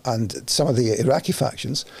Hezbollah and some of the Iraqi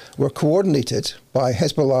factions, were coordinated by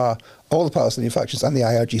Hezbollah, all the Palestinian factions, and the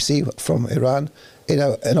IRGC from Iran in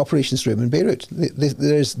an operations room in Beirut.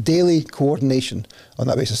 There's daily coordination on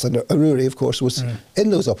that basis. And Aruri, of course, was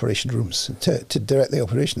in those operation rooms to direct the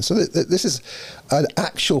operation. So this is an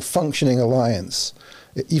actual functioning alliance,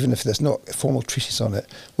 even if there's not a formal treaties on it,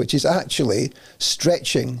 which is actually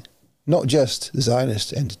stretching not just the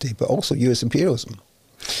Zionist entity, but also US imperialism.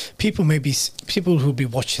 People who'll be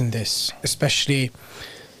watching this, especially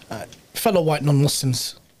fellow white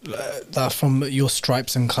non-Muslims that are from your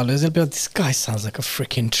stripes and colours, they'll be like, this guy sounds like a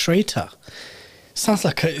freaking traitor.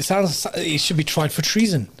 He should be tried for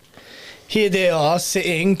treason. Here they are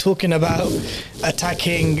sitting, talking about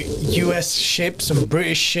attacking US ships and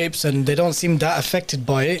British ships, and they don't seem that affected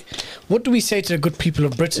by it. What do we say to the good people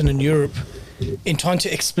of Britain and Europe in trying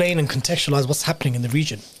to explain and contextualise what's happening in the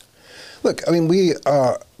region? Look, I mean, we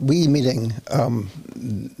meaning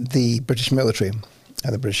the British military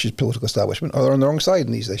and the British political establishment are on the wrong side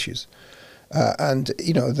in these issues. And,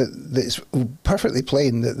 you know, it's perfectly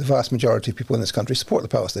plain that the vast majority of people in this country support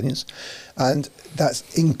the Palestinians. And that's,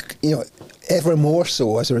 ever more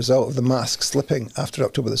so as a result of the mask slipping after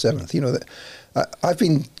October the 7th. You know, that I've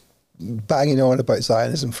been banging on about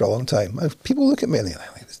Zionism for a long time. And people look at me and they're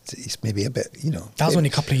like, he's maybe a bit, That was only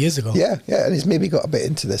a couple of years ago. Yeah, and he's maybe got a bit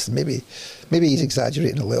into this, and maybe he's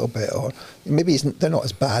exaggerating a little bit, or maybe they're not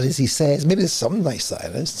as bad as he says. Maybe there's some nice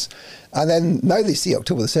Zionists. And then now they see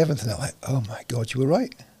October the 7th and they're like, oh my God, you were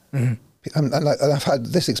right. And I've had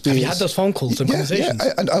this experience. Have you had those phone calls and conversations?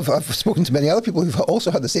 Yeah, and I've spoken to many other people who've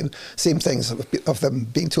also had the same things of them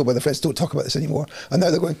being told by their friends, don't talk about this anymore. And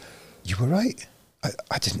now they're going, you were right.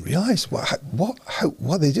 I didn't realise. What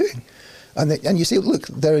are they doing? And you say, look,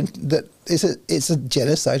 it's a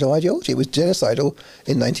genocidal ideology. It was genocidal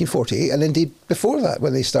in 1948, and indeed before that,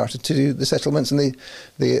 when they started to do the settlements and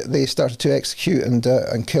they started to execute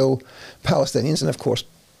and kill Palestinians, and of course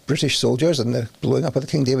British soldiers, and the blowing up of the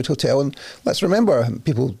King David Hotel. And let's remember,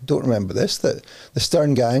 people don't remember this, that the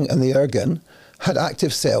Stern Gang and the Irgun had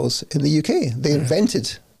active cells in the UK. They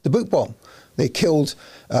invented the book bomb. They killed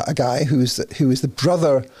a guy who was the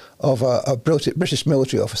brother of a British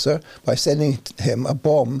military officer by sending him a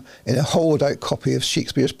bomb in a hollowed out copy of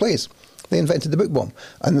Shakespeare's plays. They invented the book bomb,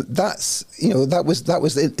 and that was in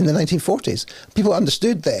the 1940s. People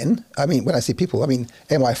understood then. I mean, when I say people, I mean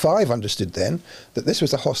MI5 understood then that this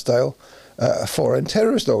was a hostile foreign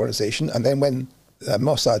terrorist organisation. And then when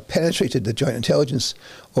Mossad penetrated the Joint Intelligence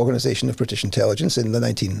Organisation of British Intelligence in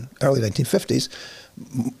the early 1950s.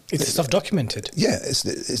 It's stuff documented. Yeah,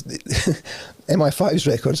 MI5's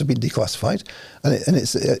records have been declassified, and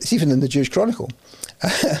it's even in the Jewish Chronicle.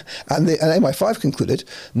 and MI5 concluded,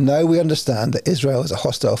 now we understand that Israel is a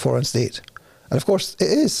hostile foreign state. And of course it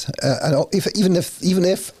is. And even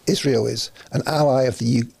if Israel is an ally of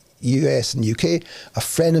the US and UK, a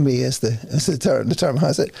frenemy as the term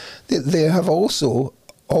has it, they have also,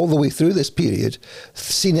 all the way through this period,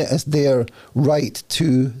 seen it as their right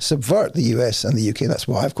to subvert the US and the UK. That's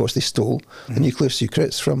why, of course, they stole the nuclear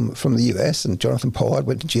secrets from the US, and Jonathan Pollard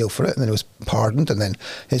went to jail for it, and then he was pardoned, and then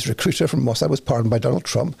his recruiter from Mossad was pardoned by Donald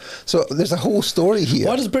Trump. So there's a whole story here.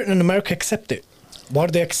 Why does Britain and America accept it? Why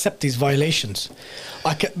do they accept these violations?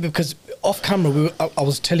 Because off camera, I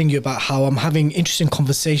was telling you about how I'm having interesting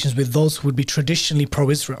conversations with those who would be traditionally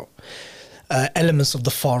pro-Israel. Elements of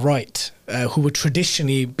the far right who would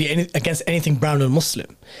traditionally be against anything brown and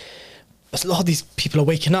Muslim. But a lot of these people are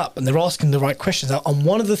waking up and they're asking the right questions. And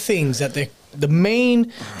one of the things that the main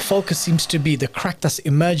focus seems to be, the crack that's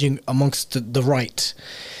emerging amongst the right,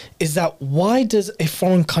 is that why does a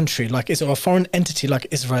foreign country like Israel, a foreign entity like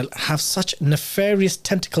Israel, have such nefarious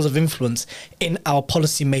tentacles of influence in our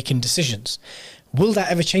policy-making decisions? Will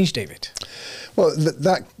that ever change, David? Well,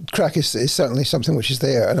 that crack is certainly something which is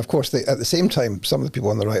there. And of course, at the same time, some of the people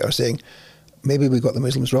on the right are saying, maybe we got the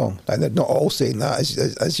Muslims wrong. And they're not all saying that,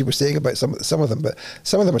 as you were saying about some of them, but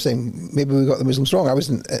some of them are saying, maybe we got the Muslims wrong. It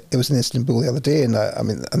was in Istanbul the other day, and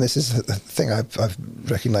and this is a thing I've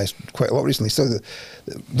recognised quite a lot recently. So the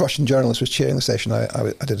Russian journalist was chairing the session I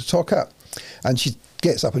did a talk at, and she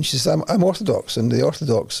gets up and she says, I'm Orthodox, and the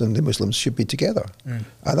Orthodox and the Muslims should be together. And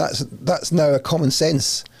that's now a common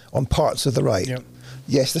sense on parts of the right. Yep.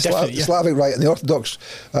 Yes, the Slavic right and the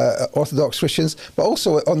Orthodox Christians, but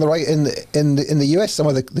also on the right in the US, some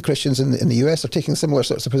of the Christians in the US are taking similar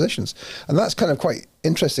sorts of positions, and that's kind of quite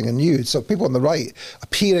interesting and new. So people on the right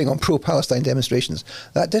appearing on pro-Palestine demonstrations,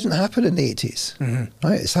 that didn't happen in the 80s,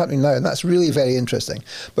 right? It's happening now, and that's really very interesting.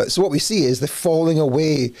 But so what we see is the falling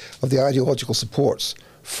away of the ideological supports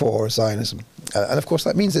for Zionism. And of course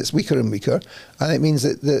that means it's weaker and weaker, and it means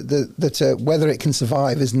that whether it can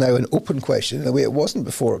survive is now an open question in a way it wasn't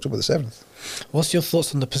before October the 7th. What's your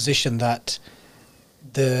thoughts on the position that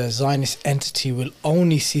the Zionist entity will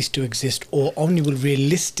only cease to exist, or only will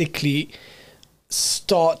realistically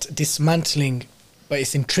start dismantling, but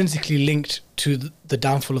it's intrinsically linked to the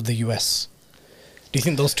downfall of the US? Do you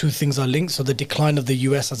think those two things are linked? So the decline of the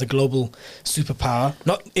US as a global superpower,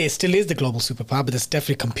 it still is the global superpower, but there's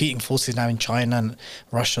definitely competing forces now in China and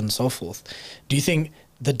Russia and so forth. Do you think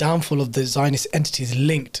the downfall of the Zionist entity is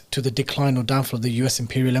linked to the decline or downfall of the US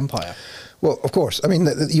imperial empire? Well, of course. I mean,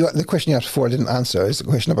 the question you asked before I didn't answer is the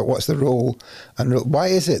question about what's the role and why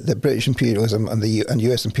is it that British imperialism and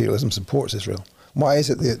US imperialism supports Israel? Why is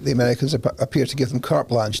it the Americans appear to give them carte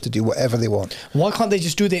blanche to do whatever they want? Why can't they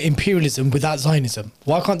just do their imperialism without Zionism?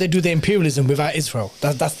 Why can't they do their imperialism without Israel?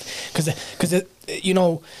 That's because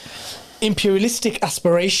imperialistic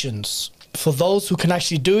aspirations, for those who can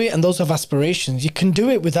actually do it and those who have aspirations, you can do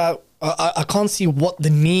it without. I can't see what the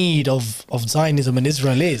need of Zionism and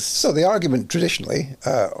Israel is. So the argument traditionally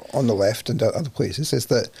on the left and other places is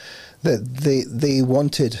that they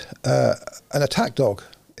wanted an attack dog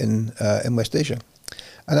in West Asia,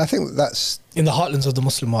 and I think that's in the heartlands of the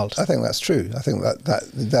Muslim world. I think that's true. I think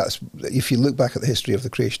that's if you look back at the history of the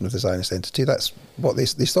creation of the Zionist entity, that's what they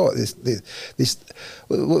thought.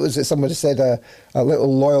 What was it? Somebody said a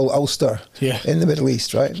little loyal Ulster in the Middle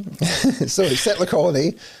East, right? So it's settler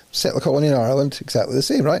colony in Ireland, exactly the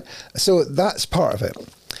same, right? So that's part of it.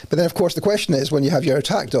 But then, of course, the question is, when you have your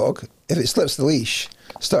attack dog, if it slips the leash,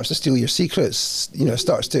 starts to steal your secrets,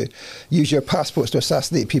 starts to use your passports to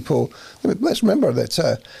assassinate people. Let's remember that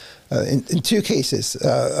in two cases,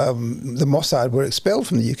 the Mossad were expelled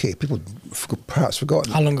from the UK. People perhaps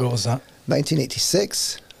forgotten. How long ago was that?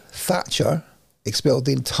 1986, Thatcher expelled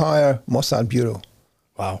the entire Mossad bureau.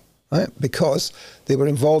 Wow. Right? Because they were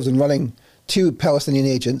involved in running 2 Palestinian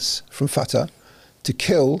agents from Fatah to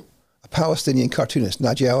kill a Palestinian cartoonist,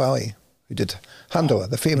 Naji al-Ali, who did Handala,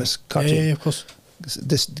 the famous cartoon. Yeah, of course.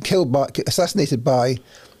 Assassinated by...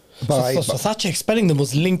 So Thatcher expelling them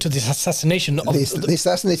was linked to this assassination of... They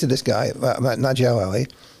assassinated this guy, Naji al-Ali,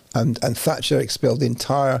 and Thatcher expelled the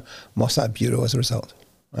entire Mossad bureau as a result.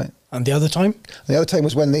 Right. And the other time? The other time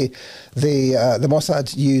was when the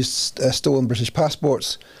Mossad used stolen British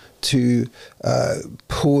passports to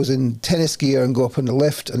pose in tennis gear and go up on the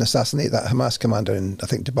lift and assassinate that Hamas commander in, I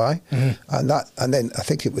think, Dubai. And then I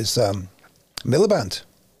think it was Miliband,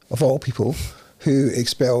 of all people, who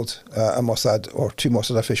expelled a Mossad or 2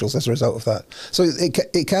 Mossad officials as a result of that. So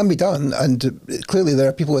it can be done, and clearly there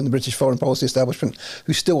are people in the British foreign policy establishment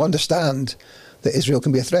who still understand that Israel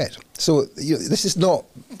can be a threat. So this is not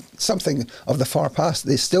something of the far past.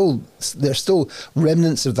 There's still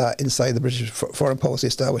remnants of that inside the British foreign policy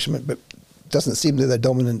establishment, but doesn't seem to be the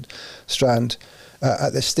dominant strand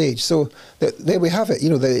at this stage. So there we have it.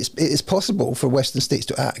 It is possible for Western states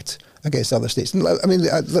to act against other states. I mean,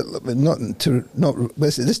 this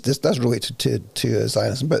does relate to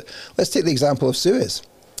Zionism, but let's take the example of Suez,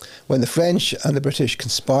 when the French and the British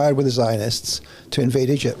conspired with the Zionists to invade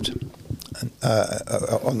Egypt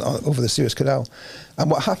over the Suez Canal. And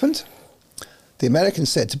what happened? The Americans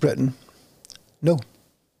said to Britain, no.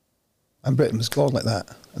 And Britain was gone like that.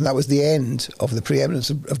 And that was the end of the preeminence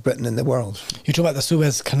of Britain in the world. You're talking about the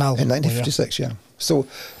Suez Canal? In 1956, yeah. So,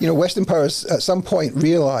 Western powers at some point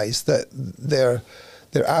realised that their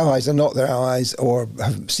allies are not their allies, or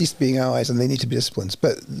have ceased being allies, and they need to be disciplined.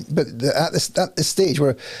 But at this stage,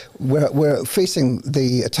 we're facing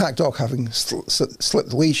the attack dog having slipped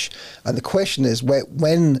the leash, and the question is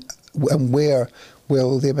when and where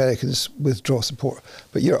will the Americans withdraw support?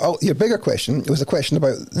 But your bigger question was a question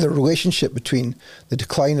about the relationship between the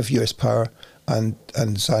decline of US power and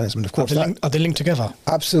Zionism. Of course, are they linked together?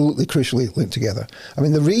 Absolutely crucially linked together. I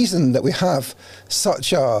mean, the reason that we have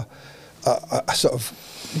such a sort of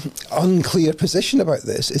unclear position about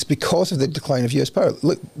this is because of the decline of US power.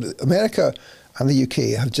 Look, America and the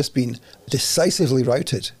UK have just been decisively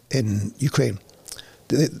routed in Ukraine.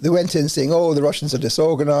 They went in saying, oh, the Russians are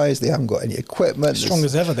disorganised, they haven't got any equipment. Strong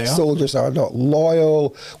as ever they are. Soldiers are not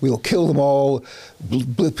loyal, we'll kill them all,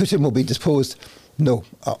 Putin will be disposed. No,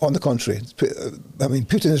 on the contrary. I mean,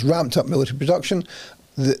 Putin has ramped up military production.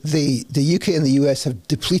 The UK and the US have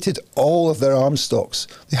depleted all of their arms stocks.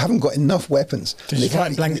 They haven't got enough weapons. They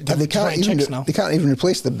can't even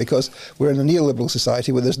replace them because we're in a neoliberal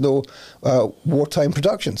society where there's no wartime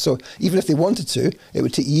production. So even if they wanted to, it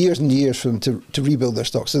would take years and years for them to rebuild their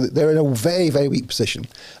stocks. So they're in a very, very weak position.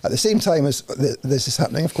 At the same time as this is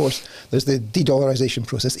happening, of course, there's the de-dollarization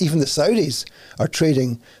process. Even the Saudis are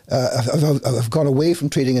trading, have gone away from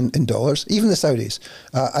trading in dollars, even the Saudis.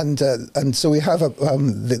 And so we have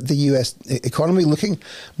the US economy looking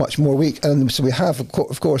much more weak, and so we have,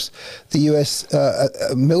 of course, the US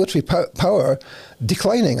military power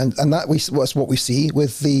declining, and that was what we see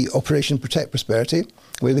with the Operation Protect Prosperity,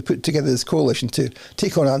 where they put together this coalition to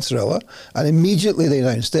take on Ansarallah, and immediately they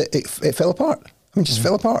announced it fell apart. I mean, just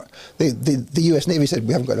fell apart. The US Navy said,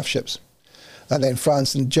 we haven't got enough ships. And then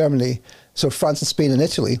France and Germany, so France and Spain and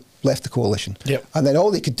Italy left the coalition. Yep. And then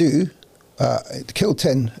all they could do, it killed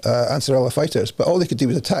 10 Ansarallah fighters, but all they could do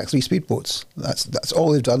was attack 3 speedboats. That's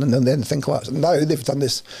all they've done, and then the thing collapsed. And now they've done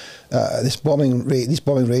these bombing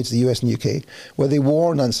raids, the US and UK, where they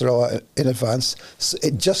warn Ansarallah in advance,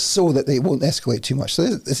 just so that they won't escalate too much.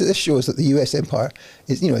 So this shows that the US empire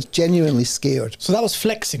is genuinely scared. So that was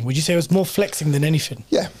flexing. Would you say it was more flexing than anything?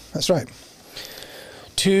 Yeah, that's right.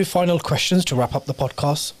 2 final questions to wrap up the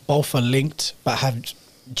podcast. Both are linked, but have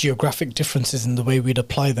geographic differences in the way we'd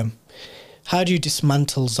apply them. How do you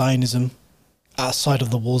dismantle Zionism outside of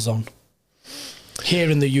the war zone? Here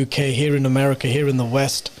in the UK, here in America, here in the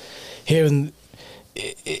West,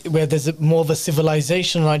 where there's more of a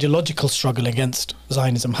civilization and ideological struggle against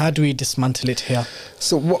Zionism. How do we dismantle it here?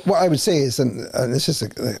 So what I would say is, and this is,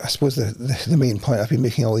 I suppose, the main point I've been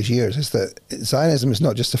making all these years, is that Zionism is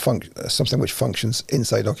not just something which functions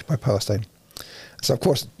inside occupied Palestine. So, of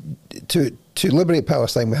course, to liberate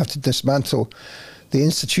Palestine, we have to dismantle the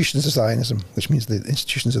institutions of Zionism, which means the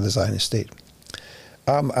institutions of the Zionist state,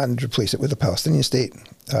 and replace it with a Palestinian state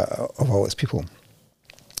of all its people.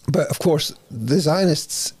 But of course, the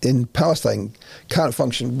Zionists in Palestine can't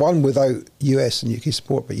function, one, without US and UK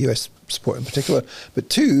support, but US support in particular, but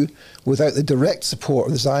two, without the direct support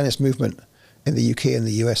of the Zionist movement in the UK and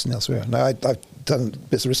the US and elsewhere. Now, I've done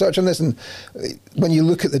bits of research on this, and when you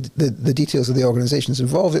look at the details of the organisations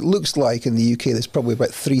involved, it looks like in the UK there's probably about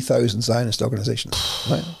 3,000 Zionist organisations.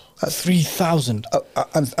 Right? 3,000?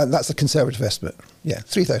 And that's a conservative estimate. Yeah,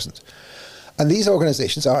 3,000. And these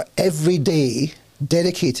organisations are every day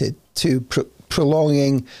dedicated to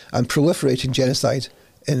prolonging and proliferating genocide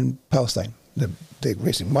in Palestine. They're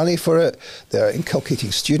raising money for it. They're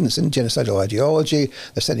inculcating students in genocidal ideology.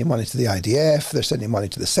 They're sending money to the IDF. They're sending money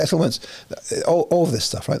to the settlements. All of this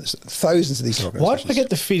stuff, right? There's thousands of these organisations. Why do I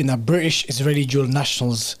get the feeling that British, Israeli dual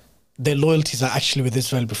nationals, their loyalties are actually with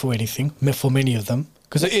Israel before anything, for many of them?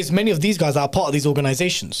 Because it is many of these guys that are part of these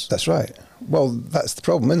organisations. That's right. Well, that's the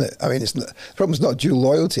problem, isn't it? I mean, the problem is not dual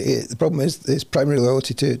loyalty. The problem is primary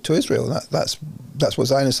loyalty to Israel. And that's what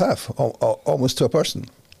Zionists have, almost to a person.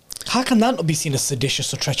 How can that not be seen as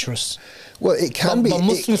seditious or treacherous? Well, it can be. But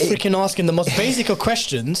Muslims freaking asking the most basic of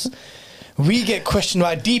questions. We get questioned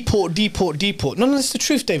about deport. No, that's the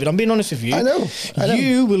truth, David. I'm being honest with you. I know.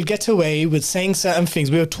 You will get away with saying certain things.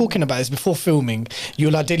 We were talking about this before filming. You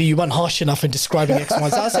were like, Dilly, you weren't harsh enough in describing X, Y,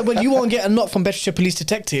 Z. I said, well, you won't get a knock from Bedfordshire police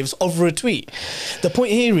detectives over a tweet. The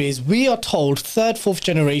point here is we are told third, fourth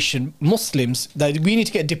generation Muslims that we need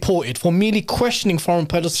to get deported for merely questioning foreign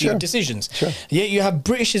policy decisions. Sure. Yet you have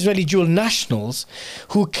British Israeli dual nationals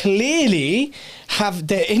who clearly have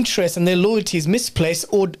their interests and their loyalties misplaced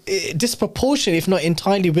or disproportionate, if not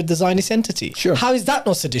entirely, with the Zionist entity. Sure. How is that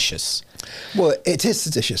not seditious? Well, it is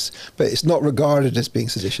seditious, but it's not regarded as being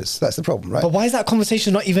seditious. That's the problem, right? But why is that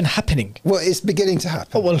conversation not even happening? Well, it's beginning to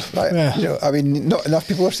happen. Oh, well, right? yeah. You know, I mean, not enough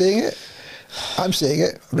people are saying it. I'm saying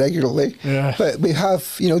it regularly. Yeah. But we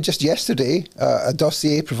have, just yesterday, a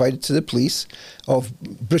dossier provided to the police of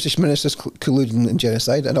British ministers colluding in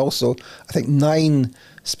genocide, and also, I think, 9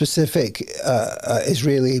 specific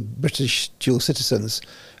Israeli British dual citizens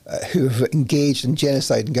who have engaged in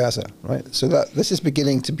genocide in Gaza, right? So that this is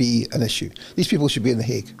beginning to be an issue. These people should be in The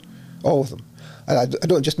Hague, all of them. And I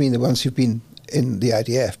don't just mean the ones who've been in the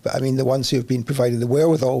IDF, but I mean the ones who have been providing the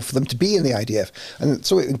wherewithal for them to be in the IDF. And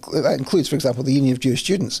so that includes, for example, the Union of Jewish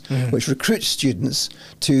Students, which recruits students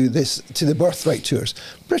to the birthright tours.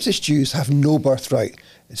 British Jews have no birthright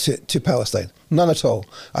to Palestine, none at all,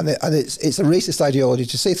 and it's a racist ideology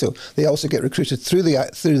to say so. They also get recruited through the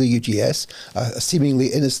UGS, a seemingly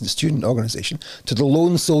innocent student organisation, to the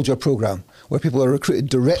Lone Soldier Programme, where people are recruited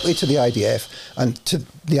directly to the IDF and to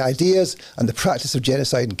the ideas and the practice of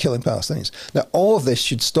genocide and killing Palestinians. Now, all of this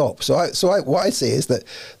should stop. So what I say is that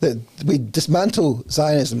we dismantle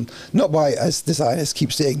Zionism, not by, as the Zionists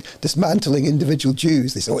keep saying, dismantling individual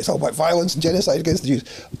Jews. They say, it's all about violence and genocide against the Jews.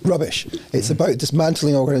 Rubbish. It's about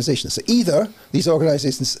dismantling organisations. So either these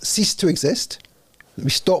organisations cease to exist, we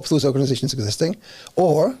stop those organisations existing,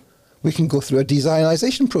 or we can go through a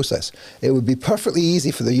de-Zionisation process. It would be perfectly easy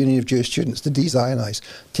for the Union of Jewish Students to de-Zionize.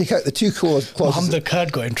 Take out the 2 clauses. Mohammed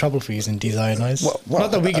Kurd got in trouble for using de-Zionize.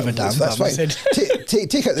 Not that we give a damn. That's fine.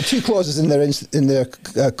 Take out the 2 clauses in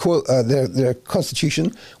their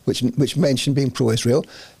constitution, which mention being pro-Israel,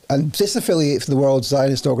 and disaffiliate from the World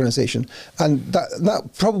Zionist Organization, and that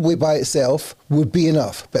probably by itself would be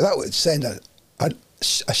enough. But that would send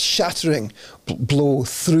a shattering blow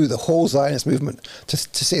through the whole Zionist movement to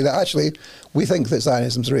say that actually we think that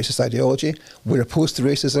Zionism is a racist ideology, we're opposed to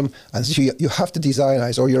racism, and so you have to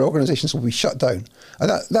de-Zionize or your organizations will be shut down. And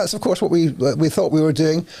that's of course what we thought we were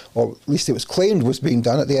doing, or at least it was claimed was being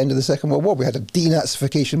done at the end of the Second World War. We had a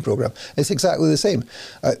denazification program. It's exactly the same.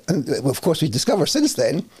 And of course we discovered since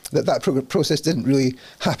then that process didn't really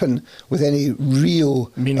happen with any real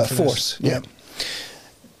force. Yeah.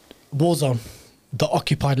 War zone. The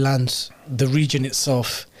occupied lands, the region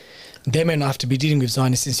itself, they may not have to be dealing with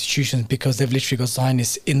Zionist institutions because they've literally got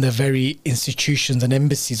Zionists in the very institutions and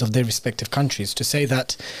embassies of their respective countries. To say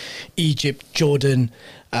that Egypt, Jordan,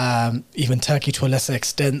 even Turkey to a lesser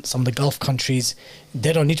extent, some of the Gulf countries,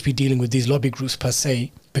 they don't need to be dealing with these lobby groups per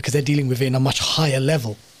se, because they're dealing with it in a much higher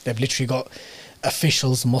level. They've literally got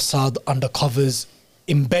officials, Mossad, undercovers,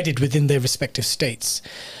 embedded within their respective states.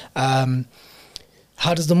 How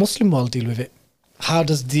does the Muslim world deal with it? How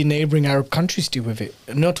does the neighbouring Arab countries deal with it?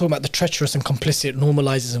 I'm not talking about the treacherous and complicit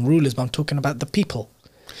normalisers and rulers, but I'm talking about the people.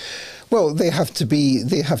 Well, they have to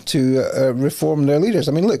reform their leaders.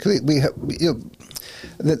 I mean, look, we have,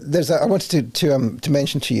 there's I wanted to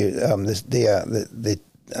mention to you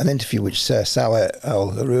an interview which Saleh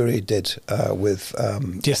al-Aruri did with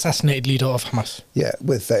the assassinated leader of Hamas. Yeah,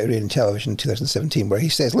 with Iranian television in 2017, where he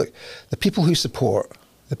says, look, the people who support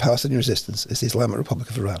the Palestinian resistance is the Islamic Republic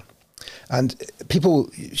of Iran. And people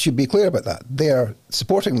should be clear about that. They are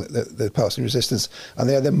supporting the Palestinian resistance, and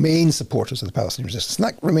they are the main supporters of the Palestinian resistance. And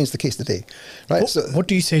that remains the case today. Right? What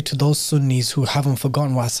do you say to those Sunnis who haven't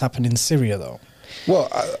forgotten what's happened in Syria, though? Well,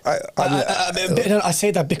 I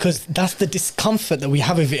say that because that's the discomfort that we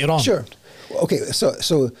have with Iran. Sure. Okay,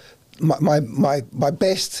 so my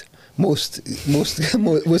best, most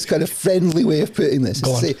kind of friendly way of putting this is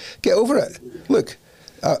to say, get over it. Look,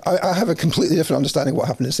 I have a completely different understanding of what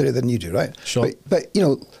happened in Syria than you do, right? Sure. But you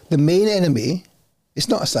know, the main enemy is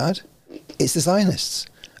not Assad, it's the Zionists.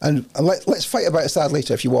 And let's fight about Assad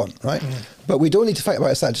later if you want, right? But we don't need to fight about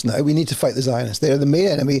Assad just now. We need to fight the Zionists. They're the main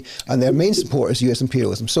enemy, and their main support is US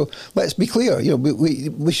imperialism. So let's be clear. You know,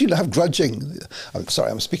 we shouldn't have grudging. I'm sorry,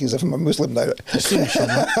 I'm speaking as if I'm a Muslim now.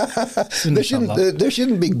 There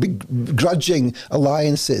shouldn't be grudging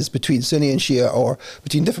alliances between Sunni and Shia, or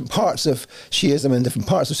between different parts of Shiism and different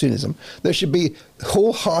parts of Sunnism. There should be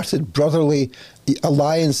wholehearted brotherly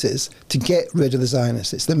alliances to get rid of the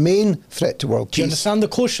Zionists. It's the main threat to world peace. Do you understand the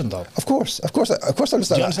caution, though? Of course, I understand.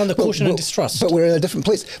 Do you understand the caution and distrust? But we're in a different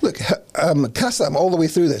place. Look, Qassam, all the way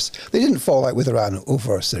through this, they didn't fall out with Iran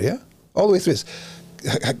over Syria. All the way through this.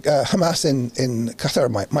 Hamas in Qatar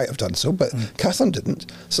might have done so, but Qassam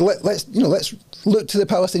didn't. So let's look to the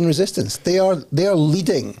Palestinian resistance. They are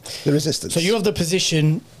leading the resistance. So you have the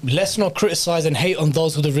position, let's not criticise and hate on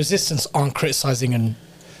those who the resistance aren't criticising and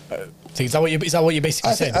is that what you're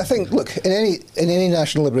basically saying? I think, look, in any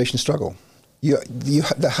national liberation struggle,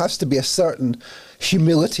 there has to be a certain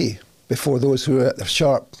humility before those who are at the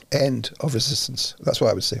sharp end of resistance. That's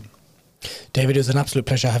what I would say. David, it was an absolute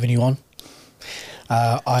pleasure having you on.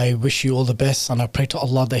 I wish you all the best, and I pray to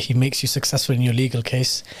Allah that He makes you successful in your legal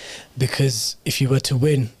case, because if you were to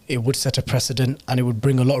win, it would set a precedent and it would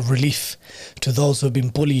bring a lot of relief to those who have been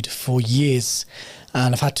bullied for years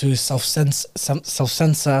and have had to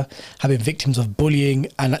self-censor, have been victims of bullying,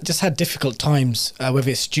 and just had difficult times, whether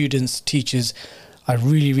it's students, teachers. I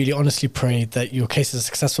really, really honestly pray that your case is a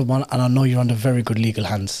successful one, and I know you're under very good legal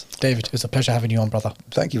hands. David, it was a pleasure having you on, brother.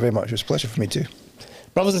 Thank you very much. It was a pleasure for me too.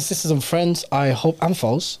 Brothers and sisters and friends, and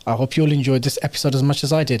foes, I hope you all enjoyed this episode as much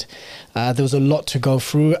as I did. There was a lot to go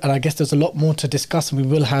through, and I guess there's a lot more to discuss, and we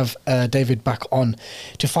will have David back on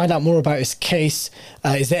to find out more about his case.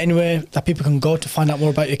 Is there anywhere that people can go to find out more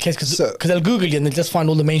about your case? Because they'll Google you and they'll just find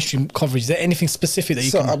all the mainstream coverage. Is there anything specific that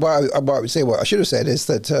you can... What I would say, what I should have said is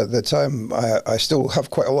that I still have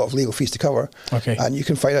quite a lot of legal fees to cover. Okay. And you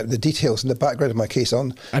can find out the details and the background of my case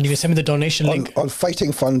on... And you can send me the donation link? On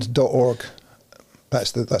fightingfund.org.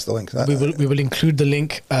 That's the link. We will include the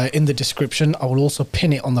link in the description. I will also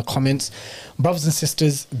pin it on the comments. Brothers and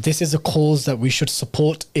sisters, this is a cause that we should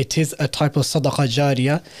support. It is a type of sadaqah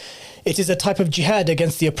jariyah. It is a type of jihad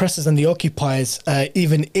against the oppressors and the occupiers.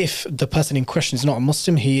 Even if the person in question is not a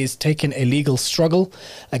Muslim, he is taking a legal struggle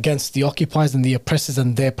against the occupiers and the oppressors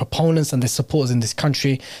and their proponents and their supporters in this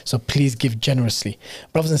country. So please give generously.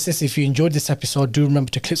 Brothers and sisters, if you enjoyed this episode, do remember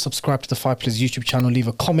to click subscribe to the Fireplace YouTube channel, leave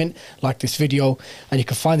a comment, like this video, and you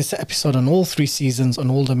can find this episode on all 3 seasons on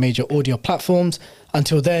all the major audio platforms.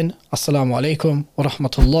 Until then, Assalamu alaikum wa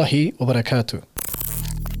rahmatullahi wa barakatuh.